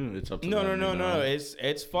do. It's up to them. No.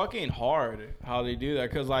 It's fucking hard how they do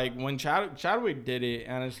that, because like when Chadwick did it,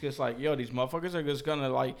 and it's just like, yo, these motherfuckers are just gonna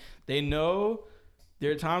like, they know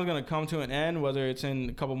their time's gonna come to an end, whether it's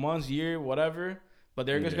in a couple months, year, whatever. But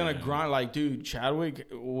they're just gonna grind. Like, dude, Chadwick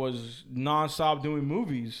was nonstop doing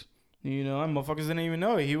movies. You know, and motherfuckers didn't even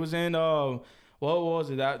know it. He was in what was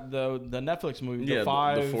it? That the Netflix movie, Yeah,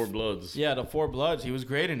 the the Four Bloods. Yeah, the Four Bloods. He was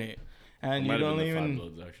great in it. And you don't even,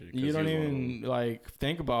 Bloods, actually, 'cause you he don't was one of even like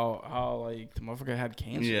think about how like the motherfucker had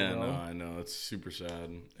cancer. Yeah, bro. no, I know. It's super sad.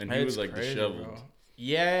 And he It's was like crazy, disheveled. bro.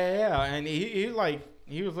 Yeah, and he like,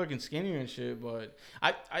 he was looking skinny and shit, but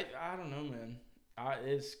I don't know, man.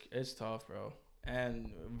 It's tough, bro. And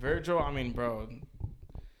Virgil, I mean, bro,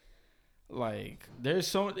 like there's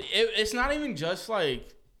so it's not even just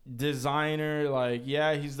like designer, like,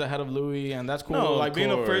 yeah, he's the head of Louis and that's cool. No, like of being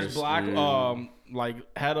the first course, black dude. like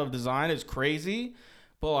head of design is crazy.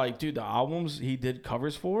 But like, dude, the albums he did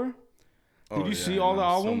covers for. Did you see all the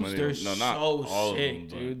albums? They're not all so of sick,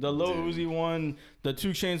 them, dude. but The Lil dude. Uzi one, the 2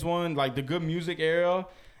 Chainz one, like the Good Music era,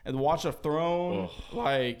 and Watch of Throne,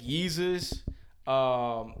 like Yeezus.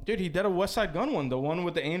 Dude, he did a West Side Gun one, the one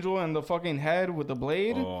with the angel and the fucking head with the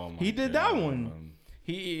blade. Oh my He did that God. one.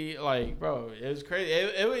 He like, bro, it was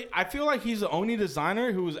crazy. I feel like he's the only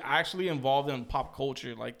designer who was actually involved in pop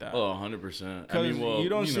culture like that. Oh, 100%. Because you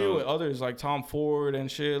don't see it with others like Tom Ford and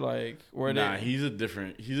shit, like where Nah, they. he's a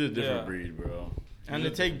different Yeah. breed, bro. And to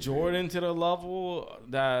take Jordan to the level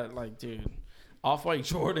that, like, dude, Off-White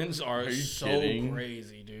Jordans are you so kidding?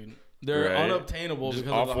 crazy, dude. They're Right. unobtainable Just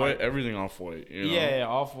because of the Off-White, hype. everything Off-White. You know? Yeah,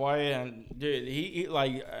 Off-White. And, dude, he,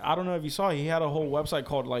 like, I don't know if you saw, he had a whole website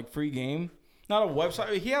called, like, Free Game. Not a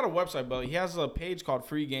website. He had a website, but he has a page called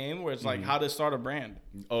Free Game where it's, like, how to start a brand.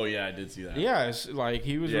 Oh, yeah, I did see that. Yeah, it's, like,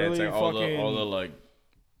 he was Yeah, really it's like fucking... all the like.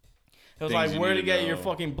 It was things like you where need to to get your know.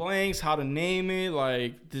 fucking blanks, how to name it,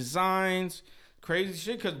 like designs, crazy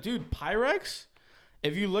shit. Cause dude, Pyrex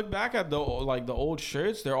if you look back at the old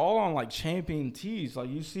shirts, they're all on like champion tees. Like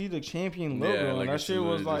you see the champion logo, Yeah, and like that it's shit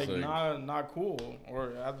was literally like, just, not cool.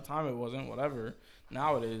 Or at the time it wasn't. Whatever.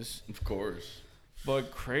 Now it is. Of course.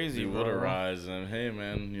 But crazy, Dude, bro. what a rise. And hey,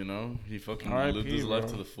 man, you know, he fucking R.I.P., lived his life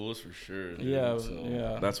bro. to the fullest for sure. Dude. Yeah, So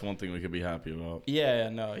yeah. That's one thing we could be happy about. Yeah,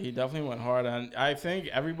 no, he definitely went hard, and I think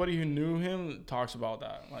everybody who knew him talks about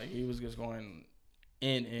that. Like he was just going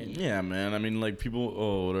in. Yeah, man. I mean, like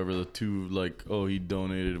people, whatever the two, like, he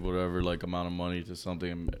donated whatever like amount of money to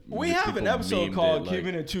something. We have an People episode memed called it, like,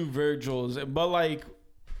 "Keeping It Two Virgils," but like,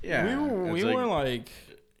 yeah, we it's like- weren't like,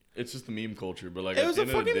 It's just the meme culture, but like it at was the a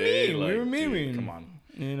end of the fucking day, meme. like, We were dude, memeing. come on.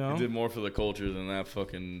 you know. He did more for the culture than that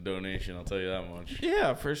fucking donation. I'll tell you that much.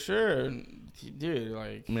 Yeah, for sure, dude.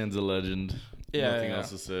 Like, Man's a legend. Yeah, Nothing yeah. else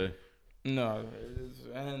to say. no,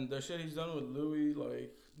 and the shit he's done with Louis,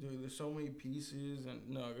 like, dude, there's so many pieces, and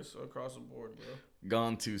no, it's across the board, bro.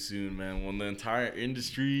 Gone too soon, man. When the entire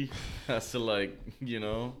industry has to like, you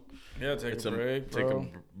know, Yeah, take it's a break, take bro.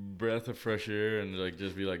 a breath of fresh air and like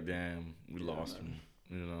just be like, damn, we Yeah, lost man. him.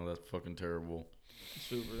 You know, that's fucking terrible.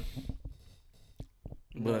 Super.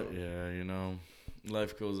 But yeah, you know,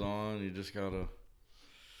 life goes on. You just gotta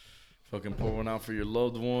fucking pour one out for your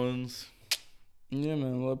loved ones. Yeah,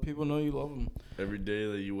 man. Let people know you love them. Every day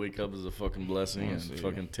that you wake up is a fucking blessing, Honestly. and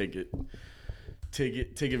fucking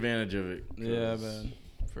take advantage of it. 'cause Yeah, man.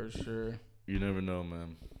 For sure. You never know,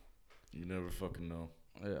 man. You never fucking know.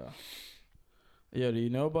 Yeah. Yeah, do you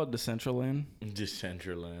know about Decentraland?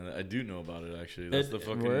 Decentraland. I do know about it actually. That's the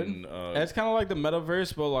fucking word? It's kind of like the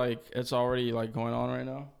metaverse, but like it's already like going on right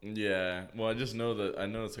now. yeah. Well, I just know that I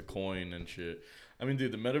know it's a coin and shit. I mean,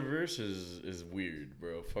 dude, the metaverse is weird,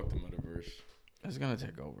 bro. Fuck the metaverse. It's gonna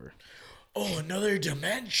take over. Oh, another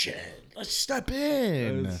dimension. Let's step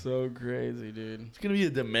in. It's so crazy, dude. It's gonna be a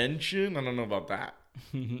dimension. I don't know about that.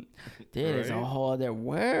 Dude, it's a Right? whole other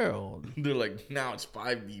world. They're like, now it's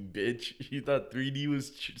 5D, bitch. You thought 3D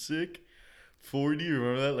was sick? 4D,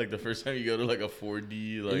 remember that? Like the first time you go to like a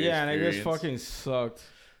 4D, like yeah, and it just experience. fucking sucked.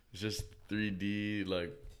 It's just 3D.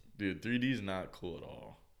 Like, dude, 3D is not cool at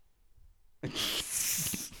all.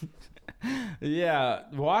 Yeah,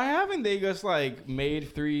 why haven't they just like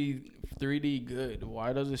made 3D good?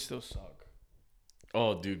 Why does it still suck?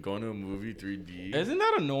 Oh, dude, going to a movie 3D. Isn't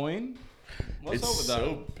that annoying? What's It's up with that?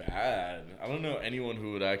 so bad. I don't know anyone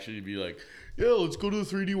who would actually be like, yeah, let's go to the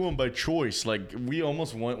 3D one by choice. Like, we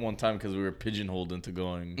almost went one time because we were pigeonholed into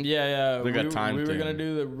going. Yeah. Like a time we were thing. gonna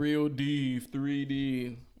do the real D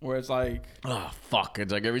 3D, where it's like Oh, fuck.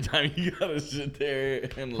 It's like every time you gotta sit there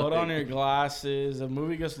and put like, on your glasses. The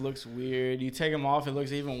movie just looks weird. You take them off, it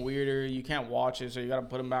looks even weirder. You can't watch it, so you gotta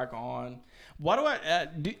put them back on. Why do I?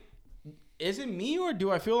 Is it me or do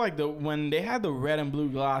I feel like when they had the red and blue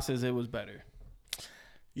glasses, it was better?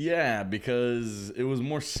 Yeah, because it was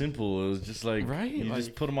more simple. It was just like, Right? you Like-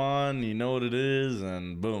 just put them on, you know what it is,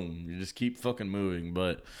 and boom, you just keep fucking moving.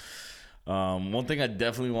 But one thing I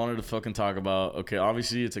definitely wanted to fucking talk about, okay,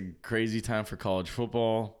 obviously it's a crazy time for college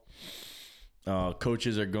football.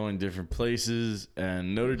 Coaches are going different places,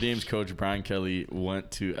 and Notre Dame's coach, Brian Kelly, went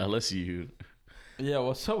to LSU. Yeah,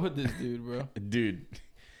 what's up with this dude, bro? Dude,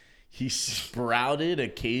 he sprouted a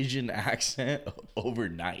Cajun accent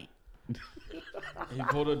overnight. He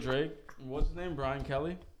pulled a Drake. What's his name? Brian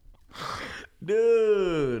Kelly.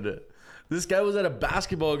 Dude, this guy was at a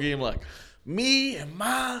basketball game like, me and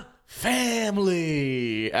my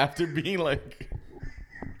family. After being like,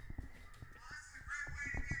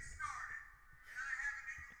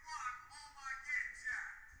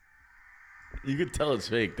 you could tell it's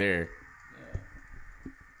fake there.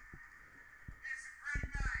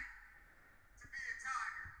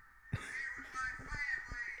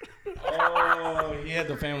 Oh, he had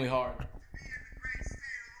the family heart.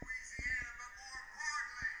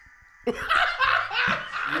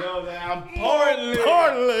 Yo, man,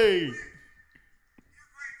 Partly.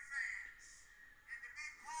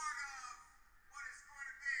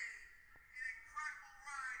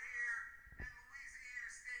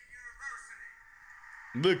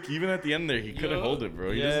 Look, even at the end there, he couldn't Yo, hold it,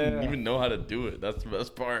 bro. He yeah. doesn't even know how to do it. That's the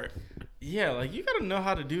best part. Yeah, like you gotta know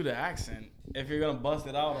how to do the accent if you're gonna bust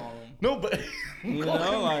it out on him. No, but You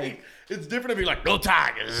know, like- it's different if you're like, "Go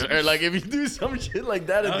Tigers," or like if you do some shit like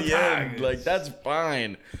that at Go the end, Tigers. like that's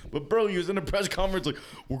fine. But bro, he was in a press conference like,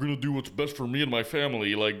 "We're gonna do what's best for me and my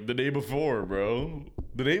family," like the day before, bro.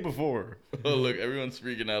 The day before. Oh, look, everyone's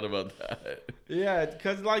freaking out about that. Yeah,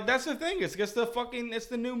 cause like that's the thing. It's just it's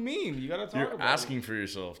the new meme. You gotta talk You're about asking for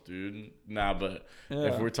yourself, dude. Nah, but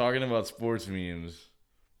Yeah. if we're talking about sports memes,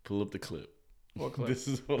 pull up the clip. it. What clip? This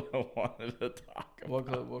is what I wanted to talk about. What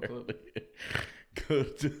clip? What clip? Go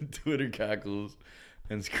to Twitter cackles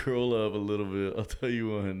and scroll up a little bit. I'll tell you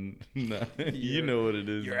one. Nah, you know what it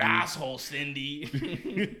is. Your dude. asshole, Cindy.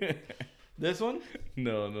 This one?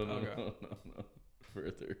 No. Okay. No.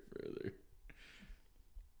 Further.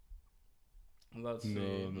 Let's see.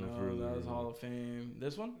 No, further. That was Hall of Fame.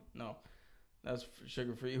 This one? No. That's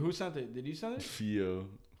sugar free. Who sent it? Did you send it? Theo.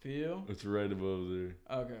 Theo? It's right above there.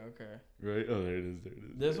 Okay. Right? Oh, there it is.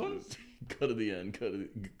 This one? Cut to the end.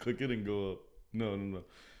 Click it and go up. No.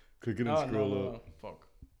 Click it and scroll up. Fuck.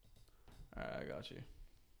 Alright, I got you.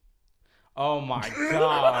 Oh my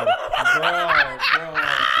god.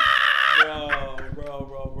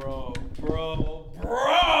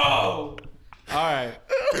 Bro. Alright.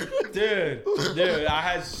 Dude, I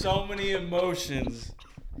had so many emotions.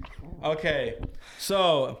 Okay.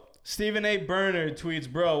 So, Stephen A. Bernard tweets,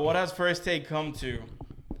 bro, what has First Take come to?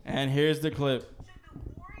 And here's the clip. Should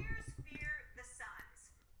the Warriors fear the Suns?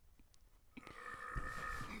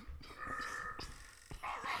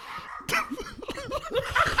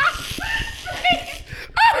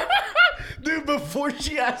 Dude, before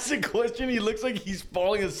she asks the question, he looks like he's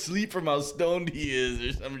falling asleep from how stoned he is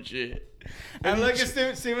or some shit. And look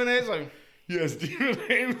at Stephen A's like, Yeah, Stephen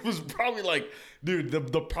A was probably like, dude,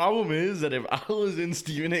 the problem is that if I was in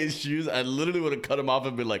Stephen A's shoes, I literally would have cut him off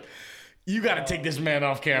and been like, you got to take this man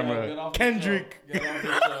off camera. get off the Kendrick. show. Get off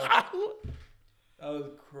the show. That was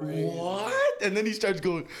crazy. What? And then he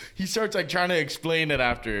starts like trying to explain it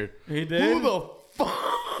after. He did? Who the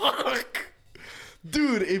fuck?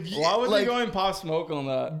 Dude, if you Why was like, he going pop smoke on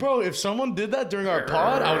that? bro, if someone did that during our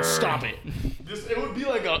pod, I would stop it. It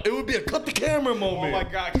would be a cut the camera moment. Oh my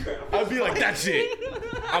god. I'd be like, that's it.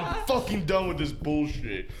 I'm fucking done with this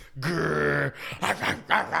bullshit. Grr.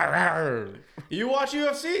 You watch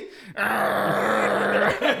UFC?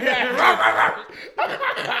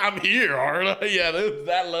 I'm here, Arla. Yeah, there's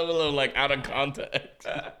that level of like out of context.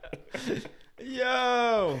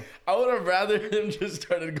 Yo. I would have rather him just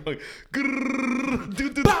started going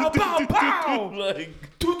grrr, Pow, pow, pow. like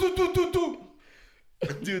Do.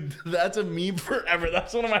 dude, that's a meme forever.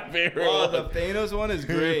 That's one of my favorite Oh, the ones. Thanos one is I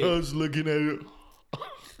great. was looking at it.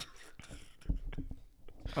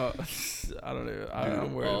 I don't even.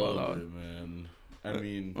 I'm worried All about of that. it, man. I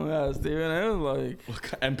mean, Yeah, Stephen A. was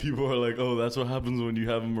like, and people are like, "Oh, that's what happens when you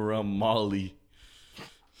have him around Molly."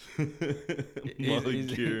 Molly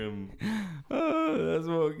Kirim. oh, that's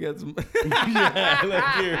what gets me. Yeah,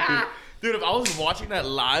 like, dude, if I was watching that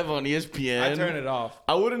live on ESPN, I turn it off.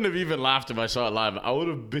 I wouldn't have even laughed if I saw it live. I would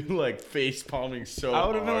have been like face palming so I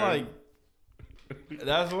would have been hard. like,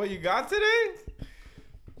 that's what you got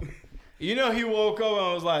today? You know, he woke up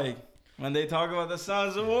and was like, when they talk about the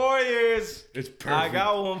Suns and Warriors, It's perfect. I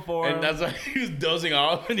got one for him. And that's why he was dozing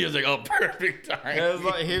off, and he was like, "Oh, perfect time." It was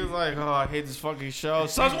like, he was like, oh, I hate this fucking show.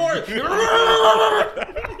 Suns Warriors.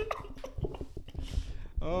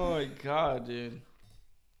 Oh my god, dude.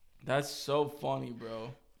 That's so funny,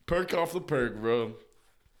 bro. Perk off the perk, bro.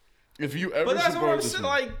 If you ever But that's what support I'm this saying.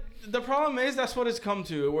 man- Like, the problem is that's what it's come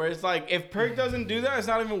to, where it's like, if Perk doesn't do that, it's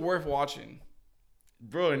not even worth watching.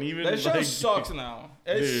 bro, and even That show like, sucks now.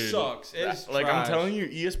 It dude, sucks. It's like trash. I'm telling you,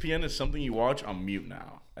 ESPN is something you watch on mute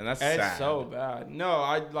now, and that's It's sad. so bad. No,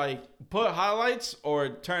 I like put highlights or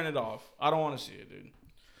turn it off. I don't want to see it, dude.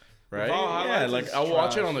 right? Without Yeah, highlights, like it's I'll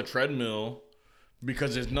watch it trash. on the treadmill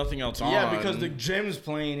because there's nothing else on. Yeah, because the gym's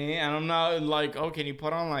playing it, and I'm not like, oh, can you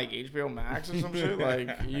put on like HBO Max or some shit? Like,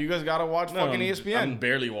 you guys gotta watch No, fucking I'm ESPN.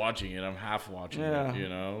 barely watching it. I'm half watching Yeah. it. You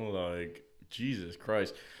know, like Jesus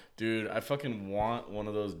Christ. Dude, I fucking want one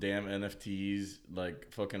of those damn NFTs,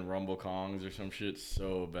 like fucking Rumble Kongs or some shit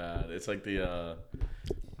so bad. It's like the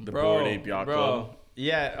Bored Ape Yacht Club.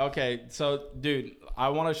 Yeah, okay. So, dude, I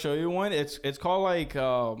want to show you one. It's called like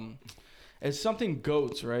it's something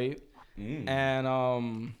goats, right?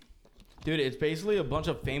 And dude, it's basically a bunch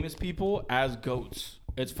of famous people as goats.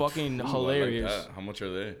 It's fucking Ooh, I like hilarious. that. How much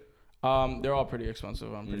are they? They're all pretty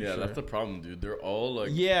expensive, I'm pretty Yeah, sure. that's the problem, dude. They're all like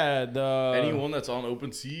Yeah, anyone that's on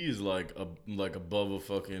OpenSea is like above a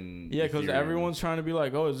fucking Yeah, because Ethereum. everyone's trying to be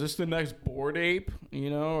like, oh, is this the next Bored Ape? You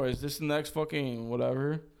know, or is this the next fucking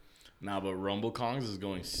whatever? Nah, but Rumble Kongs is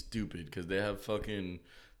going stupid because they have fucking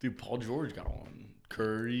dude. Paul George got one,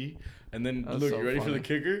 Curry, and then That's look, so you ready for the funny.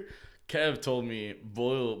 kicker? Kev told me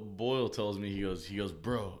Boyle tells me he goes,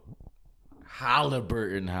 bro,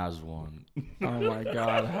 Halliburton has one. Oh my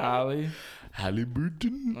God, Hallie.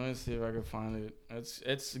 Halliburton. Let me see if I can find it.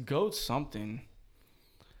 It's goat something.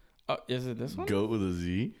 Is it this one? Goat with a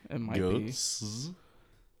Z. It might Goats.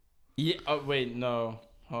 be. Yeah. Oh wait, no.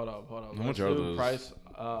 Hold up. How much are those? Price,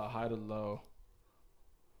 high to low.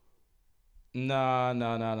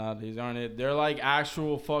 No. These aren't it. They're like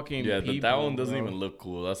actual fucking Yeah, people, that one doesn't bro. even look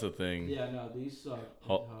cool. That's the thing. Yeah, no, these suck. It's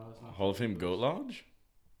not Hall of Fame Goat Lodge?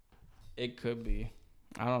 It could be.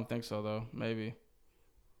 I don't think so though. Maybe.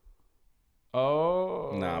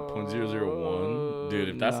 Oh. Nah, .001. Dude,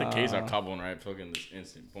 if that's the case, I'll nah. cop one right fucking this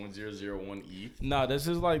instant. .001 ETH. No, this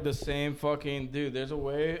is like the same fucking dude. There's a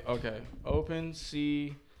way. Okay, open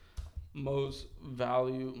see most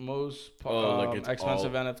like it's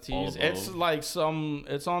expensive all NFTs. above. It's like some.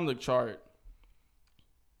 It's on the chart.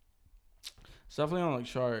 It's definitely on the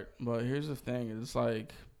chart. But here's the thing. It's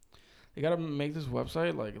like they gotta make this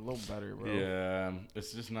website like a little better, bro. Yeah,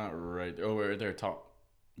 it's just not right. Oh, right there, top.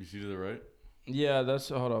 You see to the right? Yeah, that's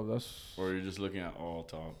hold up. That's Or you're just looking at all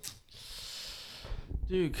top?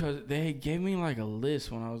 dude. Cause they gave me like a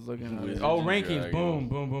list when I was looking at it. Wizards Oh, and rankings. Dragons.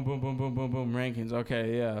 Boom. Rankings.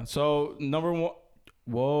 Okay, yeah. So number one.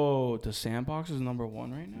 Whoa, the sandbox is number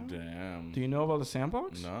one right now. Damn. Do you know about the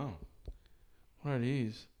sandbox? No. What are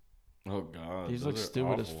these? Oh, God. These those look are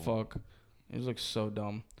stupid as awful. fuck. These look so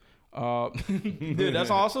dumb. Dude, that's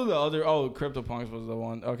also the other. Oh, CryptoPunks was the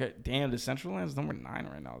one. Okay, damn, Decentraland's number 9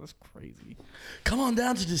 right now. That's crazy. Come on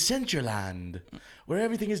down to Decentraland, where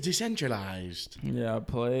everything is decentralized. Yeah,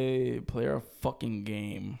 play a fucking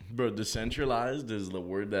game. Bro, decentralized is the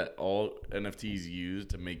word that all NFTs use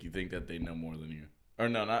to make you think that they know more than you. Or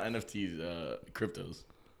no, not NFTs, cryptos.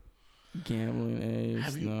 Gambling apes.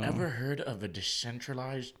 Have you no. ever heard of a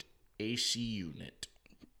decentralized AC unit?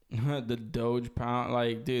 The Doge Pound?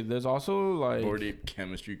 Like, dude, there's also like. Bored Ape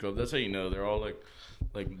Chemistry Club. That's how you know they're all like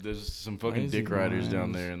there's some fucking Lazy dick riders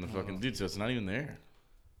down Minds. there in the fucking dude. So it's not even there.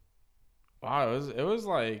 Wow, it was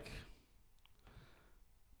like.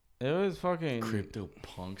 It was fucking. Crypto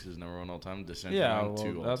Punks is number one all time. Decentraland Yeah, well,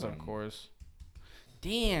 2 all that's time. of course.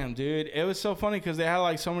 Damn, dude, it was so funny because they had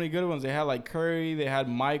like so many good ones. They had like Curry, they had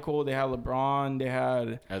Michael, they had LeBron, they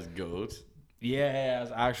had As goats.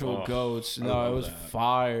 as actual Oh, goats. I No, it love was that.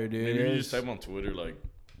 fire, dude. Maybe It you was- just type on Twitter like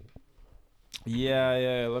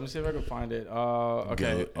yeah. Let me see if I can find it.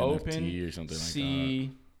 Okay, Goat open NFT or something like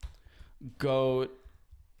C Goat.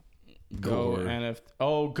 Go Gore. NFT.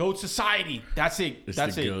 Oh, Goat Society. That's it. It's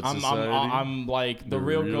That's the it. Goat I'm Society? like the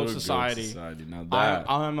real Goat Society. Now that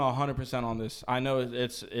I'm 100% on this. I know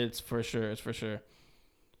it's for sure. It's for sure.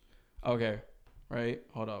 Okay, right.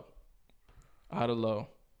 Hold up. Out of low.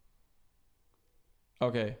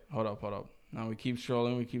 Okay, hold up. Now we keep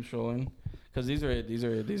scrolling. Cause these are it.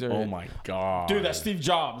 oh it. my god, Dude, that's Steve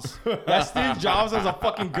Jobs. That's Steve Jobs as a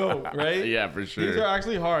fucking goat, right? yeah, for sure. These are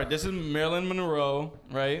actually hard. This is Marilyn Monroe,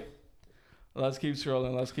 right? Let's keep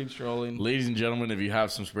scrolling. Ladies and gentlemen, if you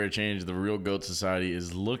have some spare change, the real Goat Society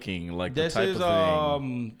is looking like This the type is of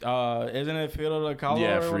thing. Isn't it Frida Kahlo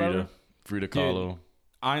Yeah, or whatever? Frida Kahlo.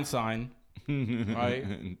 Einstein,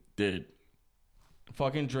 right? Dude.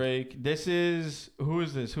 Fucking Drake. This is who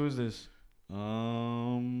is this?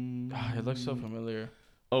 It looks so familiar.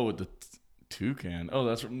 Oh, with the toucan. Oh,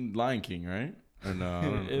 that's from Lion King, right? Or no, I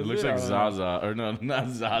don't know. It Is looks it? like I don't know. Zaza. Or no, not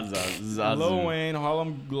Zaza. Zazu. Lil Wayne,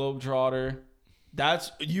 Harlem Globetrotter.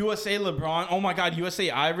 That's USA LeBron. Oh my God, USA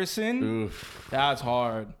Iverson. Oof. That's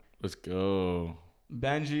hard. Let's go.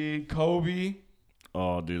 Benji, Kobe.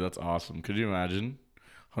 Oh, dude, that's awesome. Could you imagine?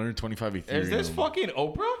 125 Ethereum. Is this fucking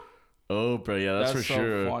Oprah? Oprah, yeah, that's for so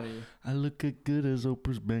sure. funny. I look as good as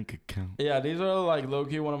Oprah's bank account. Yeah, these are like low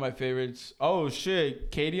key one of my favorites. Oh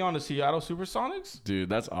shit, Katie on the Seattle Supersonics. Dude,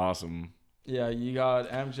 that's awesome. Yeah, you got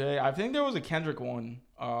MJ. I think there was a Kendrick one.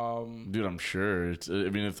 Dude, I'm sure. It's. I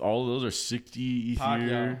mean, if all of those are 60 Pacquiao.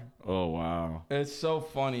 Ether. Oh, wow. It's so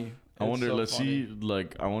funny. I wonder, It's so let's funny. see,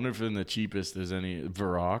 like, I wonder if in the cheapest there's any.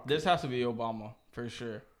 Varrock? This has to be Obama for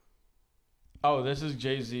sure. Oh, this is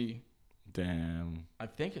Jay-Z. Damn. I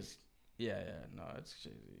think it's no, it's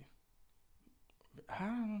Jay-Z. I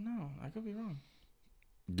don't know. I could be wrong.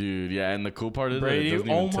 Dude, yeah, and the cool part is Brady. that it doesn't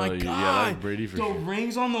even Oh my tell you. Yeah, God. that's Brady for The sure.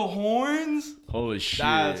 rings on the horns? Holy shit.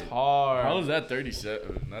 That's hard. How is that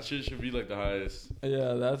 37? That shit should be like the highest.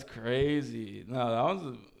 Yeah, that's crazy.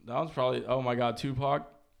 No, that one's probably. Oh my God, Tupac.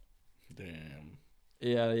 Damn.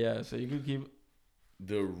 Yeah. So you could keep.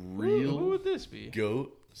 The Who real would this be?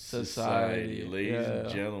 Goat Society. Society. Ladies and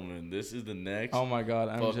Yeah. gentlemen, this is the next Oh my God,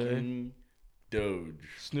 MJ, fucking Doge.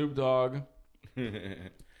 Snoop Dogg.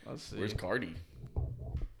 Let's see. Where's Cardi?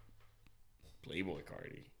 Playboy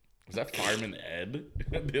Cardi. Was that Fireman Ed?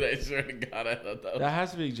 Dude, I swear to God, I thought that was... That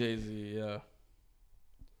has to be Jay-Z. Yeah.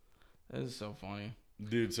 That is so funny.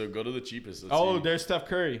 Dude, so go to the cheapest. Let's Oh, see. there's Steph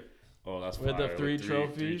Curry. Oh, that's with the fire. three Three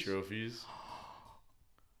trophies. trophies.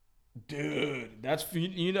 Dude, that's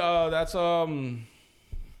that's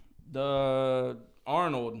the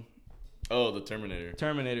Arnold. Oh, the Terminator.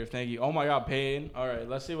 Terminator, thank you. Oh my god, paid. All right,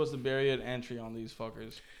 let's see what's the barrier entry on these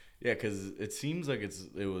fuckers. Yeah, because it seems like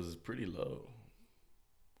it was pretty low.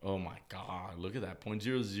 Oh my god, look at that.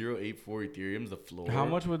 0.0084 Ethereum's the floor. How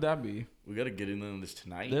much would that be? We got to get in on this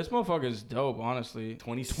tonight. This motherfucker is dope, honestly.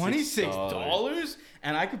 $26.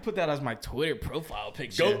 And I could put that as my Twitter profile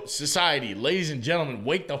picture. Goat Society, ladies and gentlemen,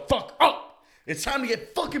 wake the fuck up. It's time to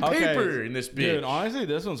get fucking paper in this bitch. Dude, honestly,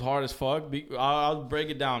 this one's hard as fuck. I'll break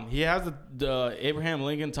it down. He has the Abraham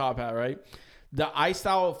Lincoln top hat, right? The iced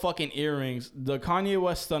out fucking earrings, the Kanye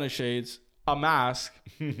West stunner shades, a mask,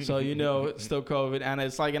 so you know it's still COVID, and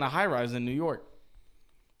it's like in a high rise in New York.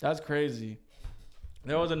 That's crazy.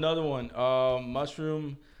 There was another one,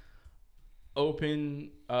 mushroom,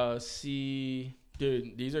 open, sea.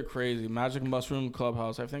 Dude, these are crazy. Magic Mushroom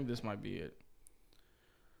Clubhouse. I think this might be it.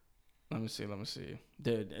 Let me see.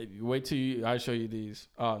 Dude, wait till I show you these.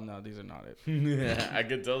 Oh no, these are not it. Yeah, I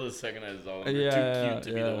could tell the second I saw them. Yeah, They're too cute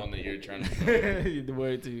to be the one that you're trying to.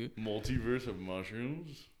 Wait till you. Multiverse of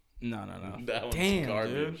mushrooms. No. That one's Damn,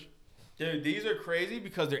 garbage. Dude, these are crazy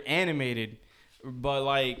because they're animated, but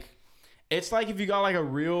like, it's like if you got like a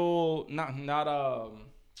real, not No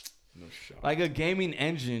shot. like a gaming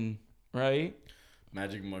engine, right?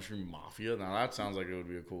 Magic Mushroom Mafia. Now that sounds like it would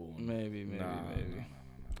be a cool one. Maybe. Nah.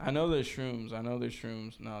 I know there's shrooms.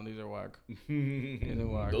 No, these are whack. These are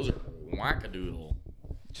whack. Those are wackadoodle.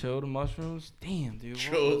 Chode mushrooms. Damn, dude.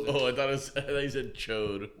 Chode. Oh, I thought you said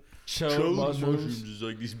chode. Chode mushrooms. is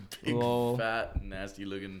like these big, fat, nasty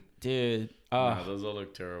looking. Dude. Nah, those all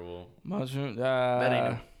look terrible. Mushroom. That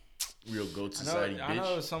ain't no real goat society, bitch. I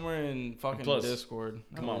know it's somewhere in fucking Plus, Discord.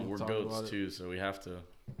 Come on, we're goats too, so we have to.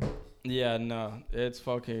 Yeah, no, it's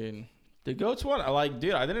fucking the goats one. I like,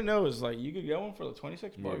 dude. I didn't know it was like you could get one for like $26.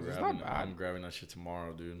 It's not bad. I'm grabbing that shit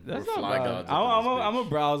tomorrow, dude. That's we're not bad. I'm gonna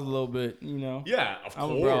browse a little bit, you know. Yeah, of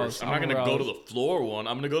course. I'm not gonna go to the floor one.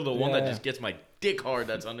 I'm gonna go to the one that just gets my dick hard.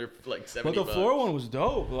 That's under like $70. But the floor one was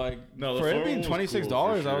dope. Like, no, for it being $26,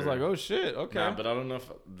 cool, I was like, oh shit, okay. Nah, but I don't know if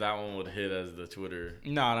that one would hit as the Twitter.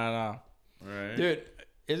 No. Right, dude.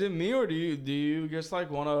 Is it me or do you just like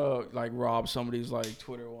want to like rob somebody's like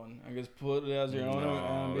Twitter one? I guess put it as your own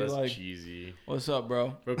and be that's like, cheesy. What's up,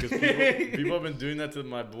 bro? Bro, because people have been doing that to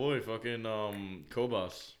my boy, fucking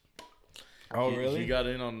Kobas. Oh, really? He got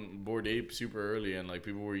in on Bored Ape super early, and like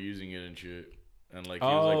people were using it and shit, and like he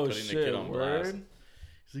was like putting the kid on blast.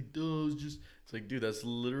 He's like, dude, it's like, dude, that's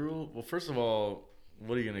literal. Well, first of all,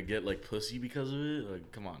 what are you gonna get, like pussy because of it?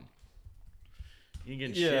 Like, come on. You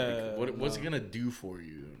ain't getting shit. What's it gonna do for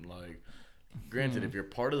you? Like, granted, if you're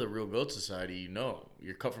part of the Real Goat Society, you know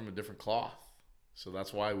you're cut from a different cloth, so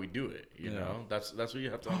that's why we do it. You know, that's what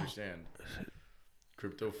you have to understand.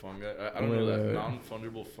 Crypto fungi. I don't know that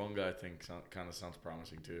non-fungible fungi. I think kind of sounds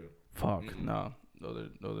promising too. Fuck no,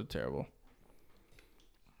 those are terrible.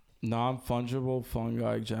 Non-fungible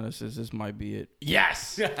fungi genesis. This might be it.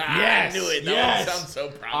 Yes, yes, I knew it. That one sounds so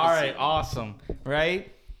promising. All right, awesome.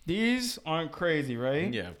 Right. These aren't crazy,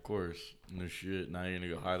 right? Yeah, of course. No shit. Now you're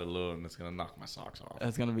gonna go high to low, and it's gonna knock my socks off.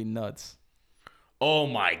 That's gonna be nuts. Oh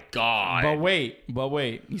my god! But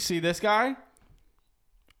wait. You see this guy?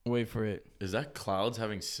 Wait for it. Is that clouds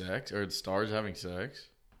having sex or stars having sex?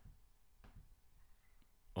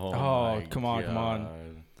 Oh, come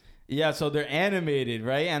on. Yeah, so they're animated,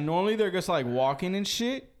 right? And normally they're just like walking and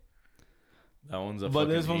shit. That one's a but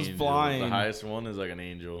fucking this one's angel. flying. The highest one is like an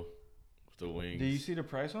angel. The wings. Do you see the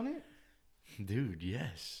price on it? Dude,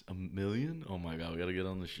 yes. $1 million? Oh my god, we gotta get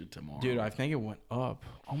on this shit tomorrow. Dude, I think it went up.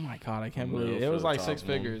 Oh my god, I can't believe it. It was like 6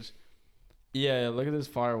 figures. Yeah, look at this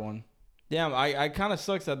fire one. Damn, I kind of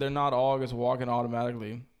sucks that they're not all just walking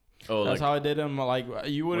automatically. Oh, that's how I did them. Like,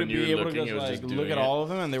 you wouldn't be able to just like look at all of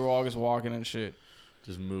them, and they were all just walking and shit.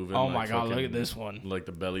 Just moving. Oh my god, look at this one. Like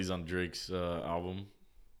the bellies on Drake's album.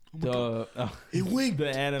 It winked. The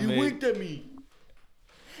anime. It winked at me.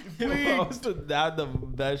 That the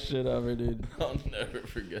best shit ever, dude. I'll never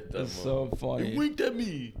forget that. It's so funny. It winked at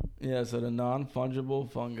me. Yeah, so the non-fungible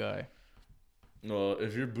fungi. Well,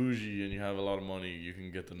 if you're bougie and you have a lot of money, you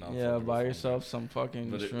can get the non-fungible. Yeah, buy fungi. yourself some fucking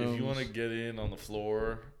But shrooms. if you want to get in on the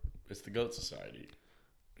floor, it's the Goat Society.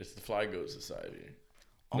 It's the Fly Goat Society.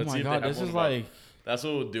 Oh my god, this is like. That's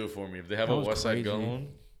what would do it for me. If they have a West Side Gun one,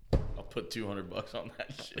 I'll put $200 on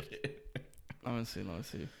that shit. Let me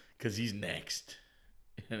see. Because he's next.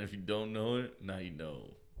 And if you don't know it, now you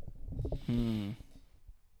know.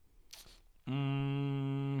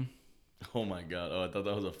 Oh my god. Oh, I thought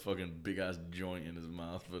that was a fucking big ass joint in his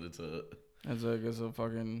mouth, but it's a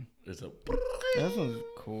fucking. It's a. This one's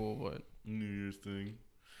cool, but. New Year's thing.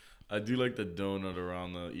 I do like the donut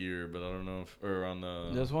around the ear, but I don't know if or on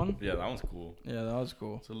the. This one? Yeah, that one's cool. Yeah, that was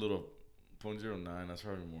cool. It's a little .09. That's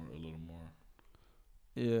probably a little more.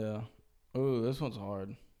 Yeah. Oh, this one's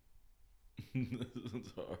hard. This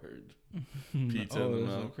one's hard. Pizza oh, in the this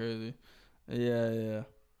mouth. is crazy. Yeah.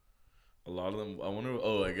 A lot of them. I wonder.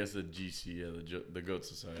 Oh, I guess the GC. Yeah, the Goat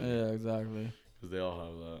Society. Yeah, exactly. Because they all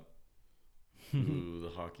have that. Ooh, the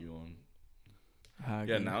hockey one. Hacking.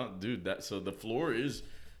 Yeah, now, dude. So the floor it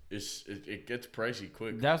gets pricey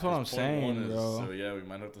quick. That's what I'm 'Cause saying, 0.1 bro. So yeah, we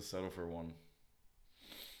might have to settle for one.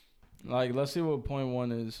 Like, let's see what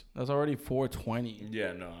 0.1 is. That's already 420.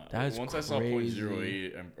 Yeah, no. That's Once I saw crazy.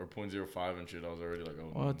 0.08 or 0.05 and shit, I was already like, oh.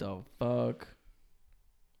 What the fuck?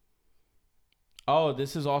 Oh,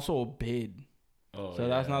 this is also a bid. Oh, So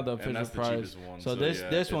that's not the And official that's the price. cheapest one. So yeah, this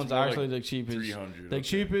it's one's more actually like the cheapest. 300. The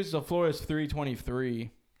cheapest, the floor is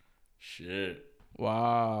 323. Shit.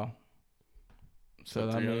 Wow. So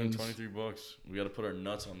that means $323. We got to put our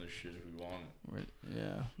nuts on this shit if we want it.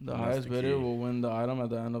 yeah, the And highest that's the bidder key. will win the item at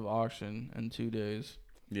the end of auction in 2 days.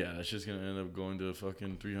 Yeah, that's just gonna end up going to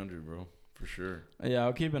fucking 300, bro, for sure. Yeah,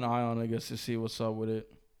 I'll keep an eye on it, I guess, to see what's up with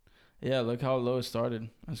it. Yeah, look how low it started.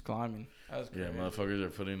 It's climbing. That's Yeah, crazy. motherfuckers are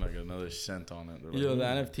putting like another cent on it. They're Yo, the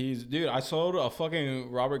like, NFTs, dude. I sold a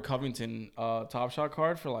fucking Robert Covington Top Shot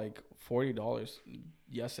card for like $40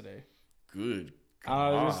 yesterday. good.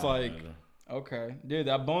 I was just like, God. okay, dude,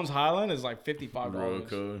 that Bones Highland is like $55.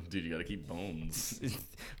 Roko, dude, you gotta keep Bones.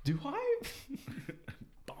 Do I?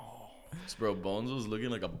 Bones, bro. Bones was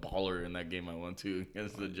looking like a baller in that game I went to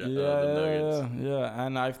against the Yeah, Nuggets. yeah.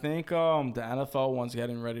 And I think the NFL one's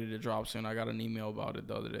getting ready to drop soon. I got an email about it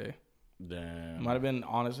the other day. Damn. Might have been,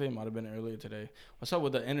 honestly, it might have been earlier today. What's up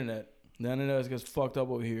with the internet? The internet gets fucked up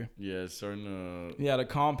over here. Yeah, it's starting to. Yeah, the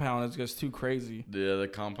compound is just too crazy. Yeah, the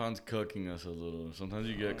compound's cooking us a little. Sometimes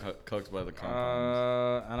you get cucked by the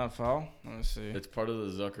compound. NFL. Let me see. It's part of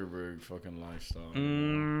the Zuckerberg fucking lifestyle.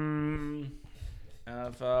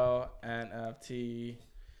 NFL NFT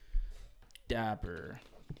Dapper.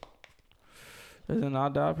 Is it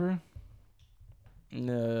not Dapper?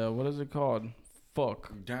 Yeah. What is it called?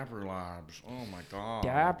 Fuck. Dapper Labs. Oh my god.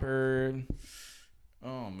 Dapper.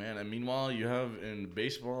 Oh man. And meanwhile, you have in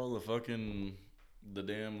baseball the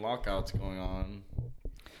damn lockouts going on.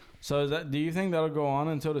 So do you think that'll go on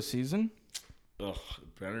until the season? Ugh,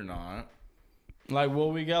 better not. Like,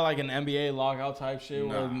 will we get like an NBA lockout type shit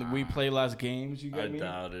where Nah. we play less games? You I get me?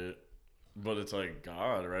 doubt it. But it's like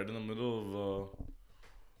God, right in the middle of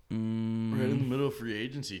Mm. right in the middle of free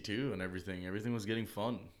agency too, and everything. Everything was getting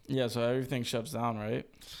fun. Yeah, so everything shuts down, right?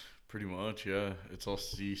 Pretty much, yeah. It's all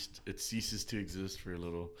ceased. It ceases to exist for a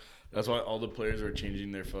little. That's why all the players are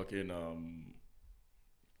changing their fucking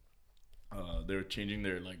they're changing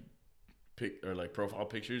their profile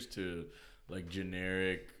pictures to like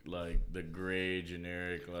generic, like the gray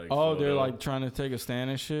generic, like. Oh, they're photo. like trying to take a stand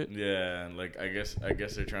and shit. Yeah, and like I guess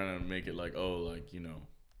they're trying to make it like, oh, like, you know,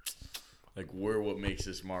 like we're what makes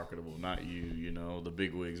this marketable, not you know, the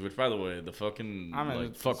big wigs. Which, by the way, the fucking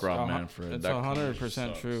fuck Rob Manfred. It's That 100% commish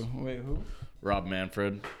true. sucks. Wait, who? Rob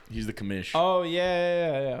Manfred, he's the commish. Oh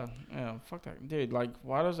yeah. Fuck that, dude. Like,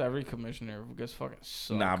 why does every commissioner just fucking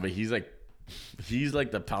suck? Nah, but he's like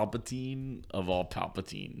the Palpatine of all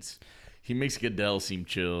Palpatines. He makes Goodell seem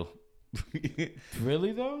chill.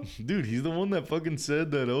 Really though? Dude, he's the one that fucking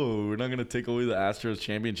said that, oh, we're not going to take away the Astros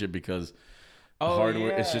championship because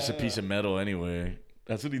hardware, it's just a piece of metal anyway.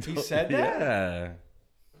 That's what he told. said that? Yeah.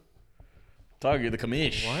 Target the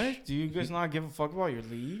commish. What? Do you guys not give a fuck about your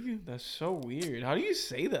league? That's so weird. How do you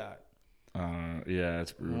say that? Yeah,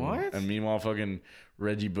 it's brutal. What? And meanwhile, fucking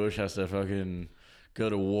Reggie Bush has to fucking go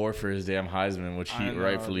to war for his damn Heisman, which he I know,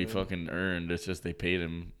 rightfully dude. fucking earned. It's just they paid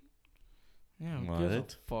him. Yeah, who gives a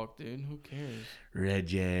What? fuck, dude? Who cares?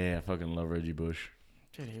 Reggie, I fucking love Reggie Bush.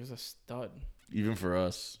 Dude, he was a stud. Even for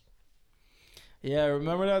us. Yeah,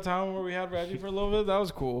 remember that time where we had Reggie for a little bit? That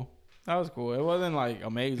was cool. It wasn't like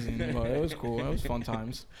amazing, but it was cool. It was fun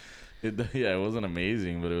times. It wasn't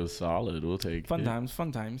amazing, but it was solid. We'll take Fun it.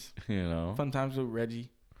 times. You know. Fun times with Reggie.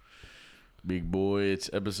 Big boy, it's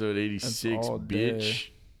episode 86, all bitch.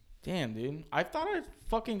 day. Damn, dude. I thought I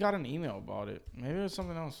fucking got an email about it. Maybe it was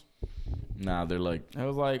something else. Nah, they're like, It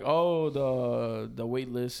was like, oh, the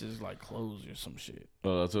wait list is like closed or some shit.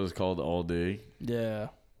 oh, that's what it's called, all day. Yeah.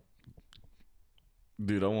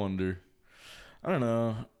 Dude, I wonder. I don't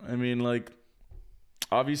know. I mean, like,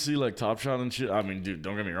 obviously, like, Top Shot and shit. I mean, dude,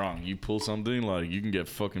 don't get me wrong. You pull something, like, you can get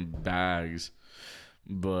fucking bags.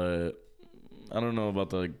 But I don't know about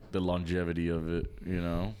the longevity of it, you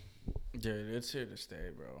know? Dude, it's here to stay,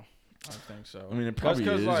 bro. I think so. I mean, it probably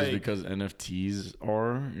is like, just because NFTs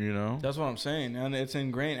are, you know? That's what I'm saying. And it's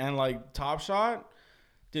ingrained. And like Top Shot,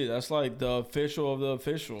 dude, that's like the official of the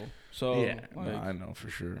official. So Yeah, like, no, I know for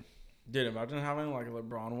sure. Dude, imagine having like a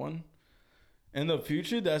LeBron one. In the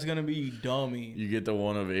future, that's gonna be dummy. You get the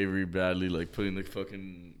one of Avery Bradley like putting the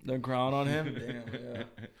crown on him. Damn, yeah.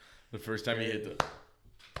 the first time he hit the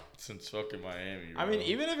since fucking Miami. Bro. I mean,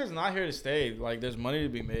 even if it's not here to stay, like there's money to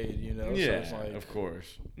be made, you know. Yeah, So it's like, of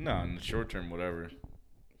course. No, in the short term, whatever.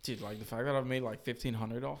 dude, like the fact that I've made like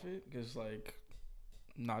 $1,500 off it, because like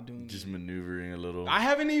not doing. Just maneuvering a little. I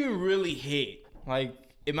haven't even really hit. Like,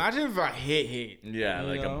 imagine if I hit. Yeah, you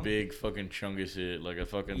like know? a big fucking chungus hit, like a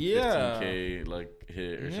fucking Yeah. 15K like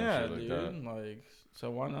hit or Yeah, some shit like that. dude. Like,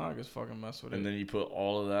 so why not just fucking mess with And it? then you put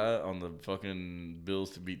all of that on the fucking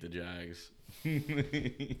Bills to beat the Jags.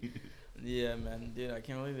 Yeah, man, dude, I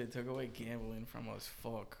can't believe they took away gambling from us.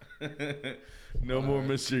 Fuck. No more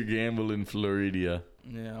Mr. Gamble in Florida.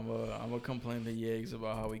 Yeah, I'm gonna complain to Yags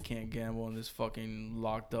about how we can't gamble in this fucking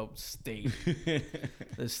locked up state.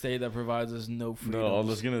 The state that provides us no freedom. No, all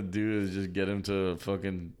that's gonna do is just get him to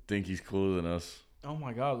fucking think he's cooler than us. Oh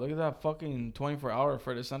my god, look at that fucking 24-hour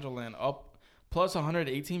for the Central Land up plus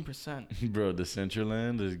 118%. Bro, the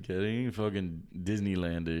Centraland is getting fucking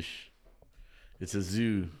Disneylandish. It's a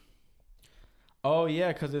zoo. Oh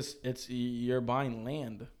yeah, cause it's you're buying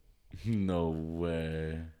land. No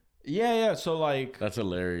way. Yeah. So like, That's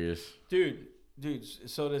hilarious. dude.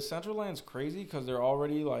 So the Central Land's crazy because they're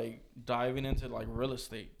already like diving into like real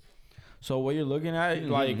estate. So what you're looking at,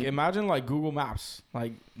 like, imagine like Google Maps.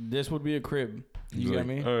 Like this would be a crib. You He's get like,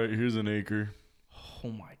 me? all right, here's an acre. Oh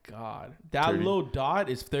my god, that 30. little dot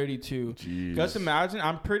is 32. Jeez. Just imagine.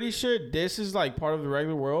 I'm pretty sure this is like part of the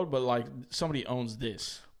regular world, but like somebody owns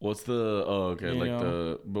this. What's the? Oh, okay. You Like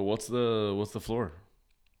know? But what's the floor?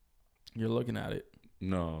 You're looking at it.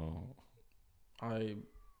 No,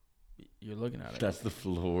 You're looking at it. that's the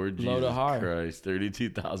floor. Low to Jesus high. Christ,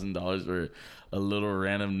 $32,000 for a little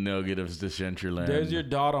random nugget of Decentraland. There's your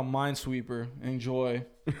dot on Minesweeper. Enjoy.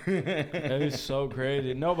 That is so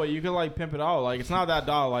crazy. No, but you can like pimp it out. Like it's not that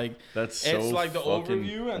dot. Like That's so it's like the fucking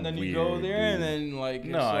overview, and then you go weird, there, dude. and then like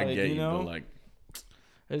No, it's I like, get you know, but like,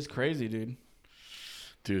 it's crazy, dude.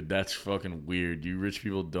 dude, that's fucking weird. You rich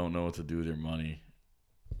people don't know what to do with their money.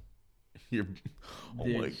 You're, oh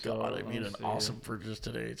Dude, my so god! I made an honestly, awesome purchase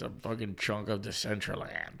today. It's a fucking chunk of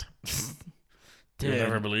Decentraland. Dude. You'll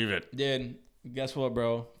never believe it. Dude, guess what,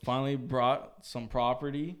 bro? Finally brought some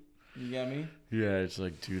property. You get me? Yeah, it's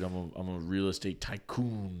like, dude, I'm a real estate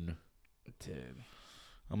tycoon. Dude.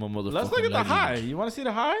 I'm a motherfucker. Let's look at the high. You want to see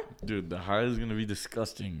the high? Dude, the high is gonna be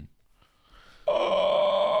disgusting.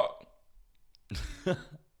 Oh.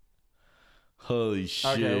 Holy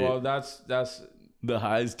shit! Okay, well that's the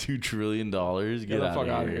high is $2 trillion. get the fuck out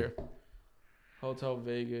out of here. Hotel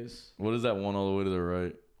Vegas. What is that one all the way to the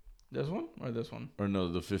right? This one or this one? Or no,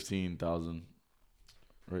 the 15,000.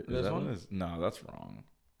 Right? This that one? No, that's wrong.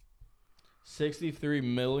 63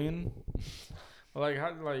 million. Like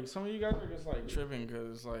how, like some of you guys are just like tripping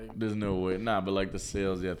because like. There's no way. Nah, but like the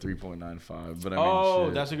sales, yeah, 3.95. But I mean, Oh,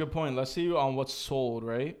 shit. that's a good point. Let's see on what's sold,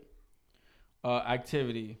 right?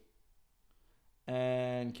 Activity.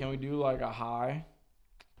 And can we do like a high?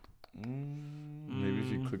 Maybe if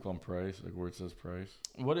you click on price, like where it says price.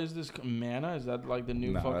 What is this? Mana? Is that like the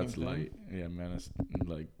new Nah, fucking that's thing? light. Yeah, man, it's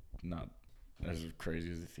like not as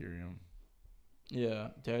crazy as Ethereum. Yeah,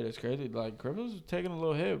 dude, it's crazy. Like crypto's taking a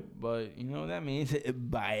little hit, but you know what that means?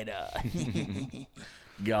 Buy it up.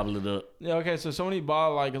 Gobble it up. Yeah, okay, so somebody bought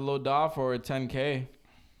like a little dot for 10K.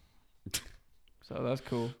 So that's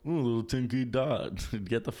cool. Ooh, a little 10K dot.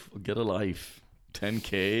 Get a life.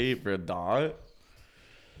 10K for a dot.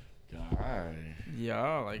 God.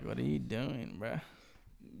 Yeah, like what are you doing, bruh?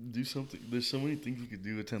 Do something. There's so many things you could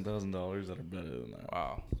do with $10,000 that are better than that.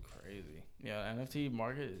 Wow, crazy. Yeah, NFT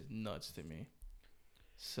market is nuts to me.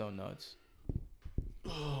 So nuts.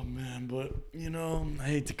 Oh man, but you know, I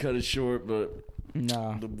hate to cut it short, but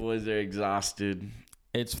Nah, the boys are exhausted.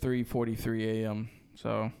 it's 3:43 a.m.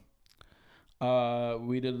 So,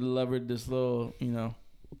 we delivered this little,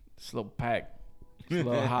 this little pack, this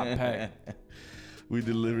little hot pack. We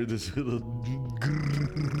delivered this little.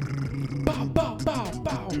 Bow, bow, bow,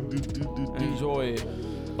 bow. Enjoy it,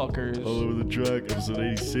 fuckers. All over the track, episode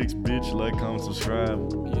 86. Bitch, like, comment, subscribe.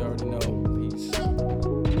 You already know. Peace.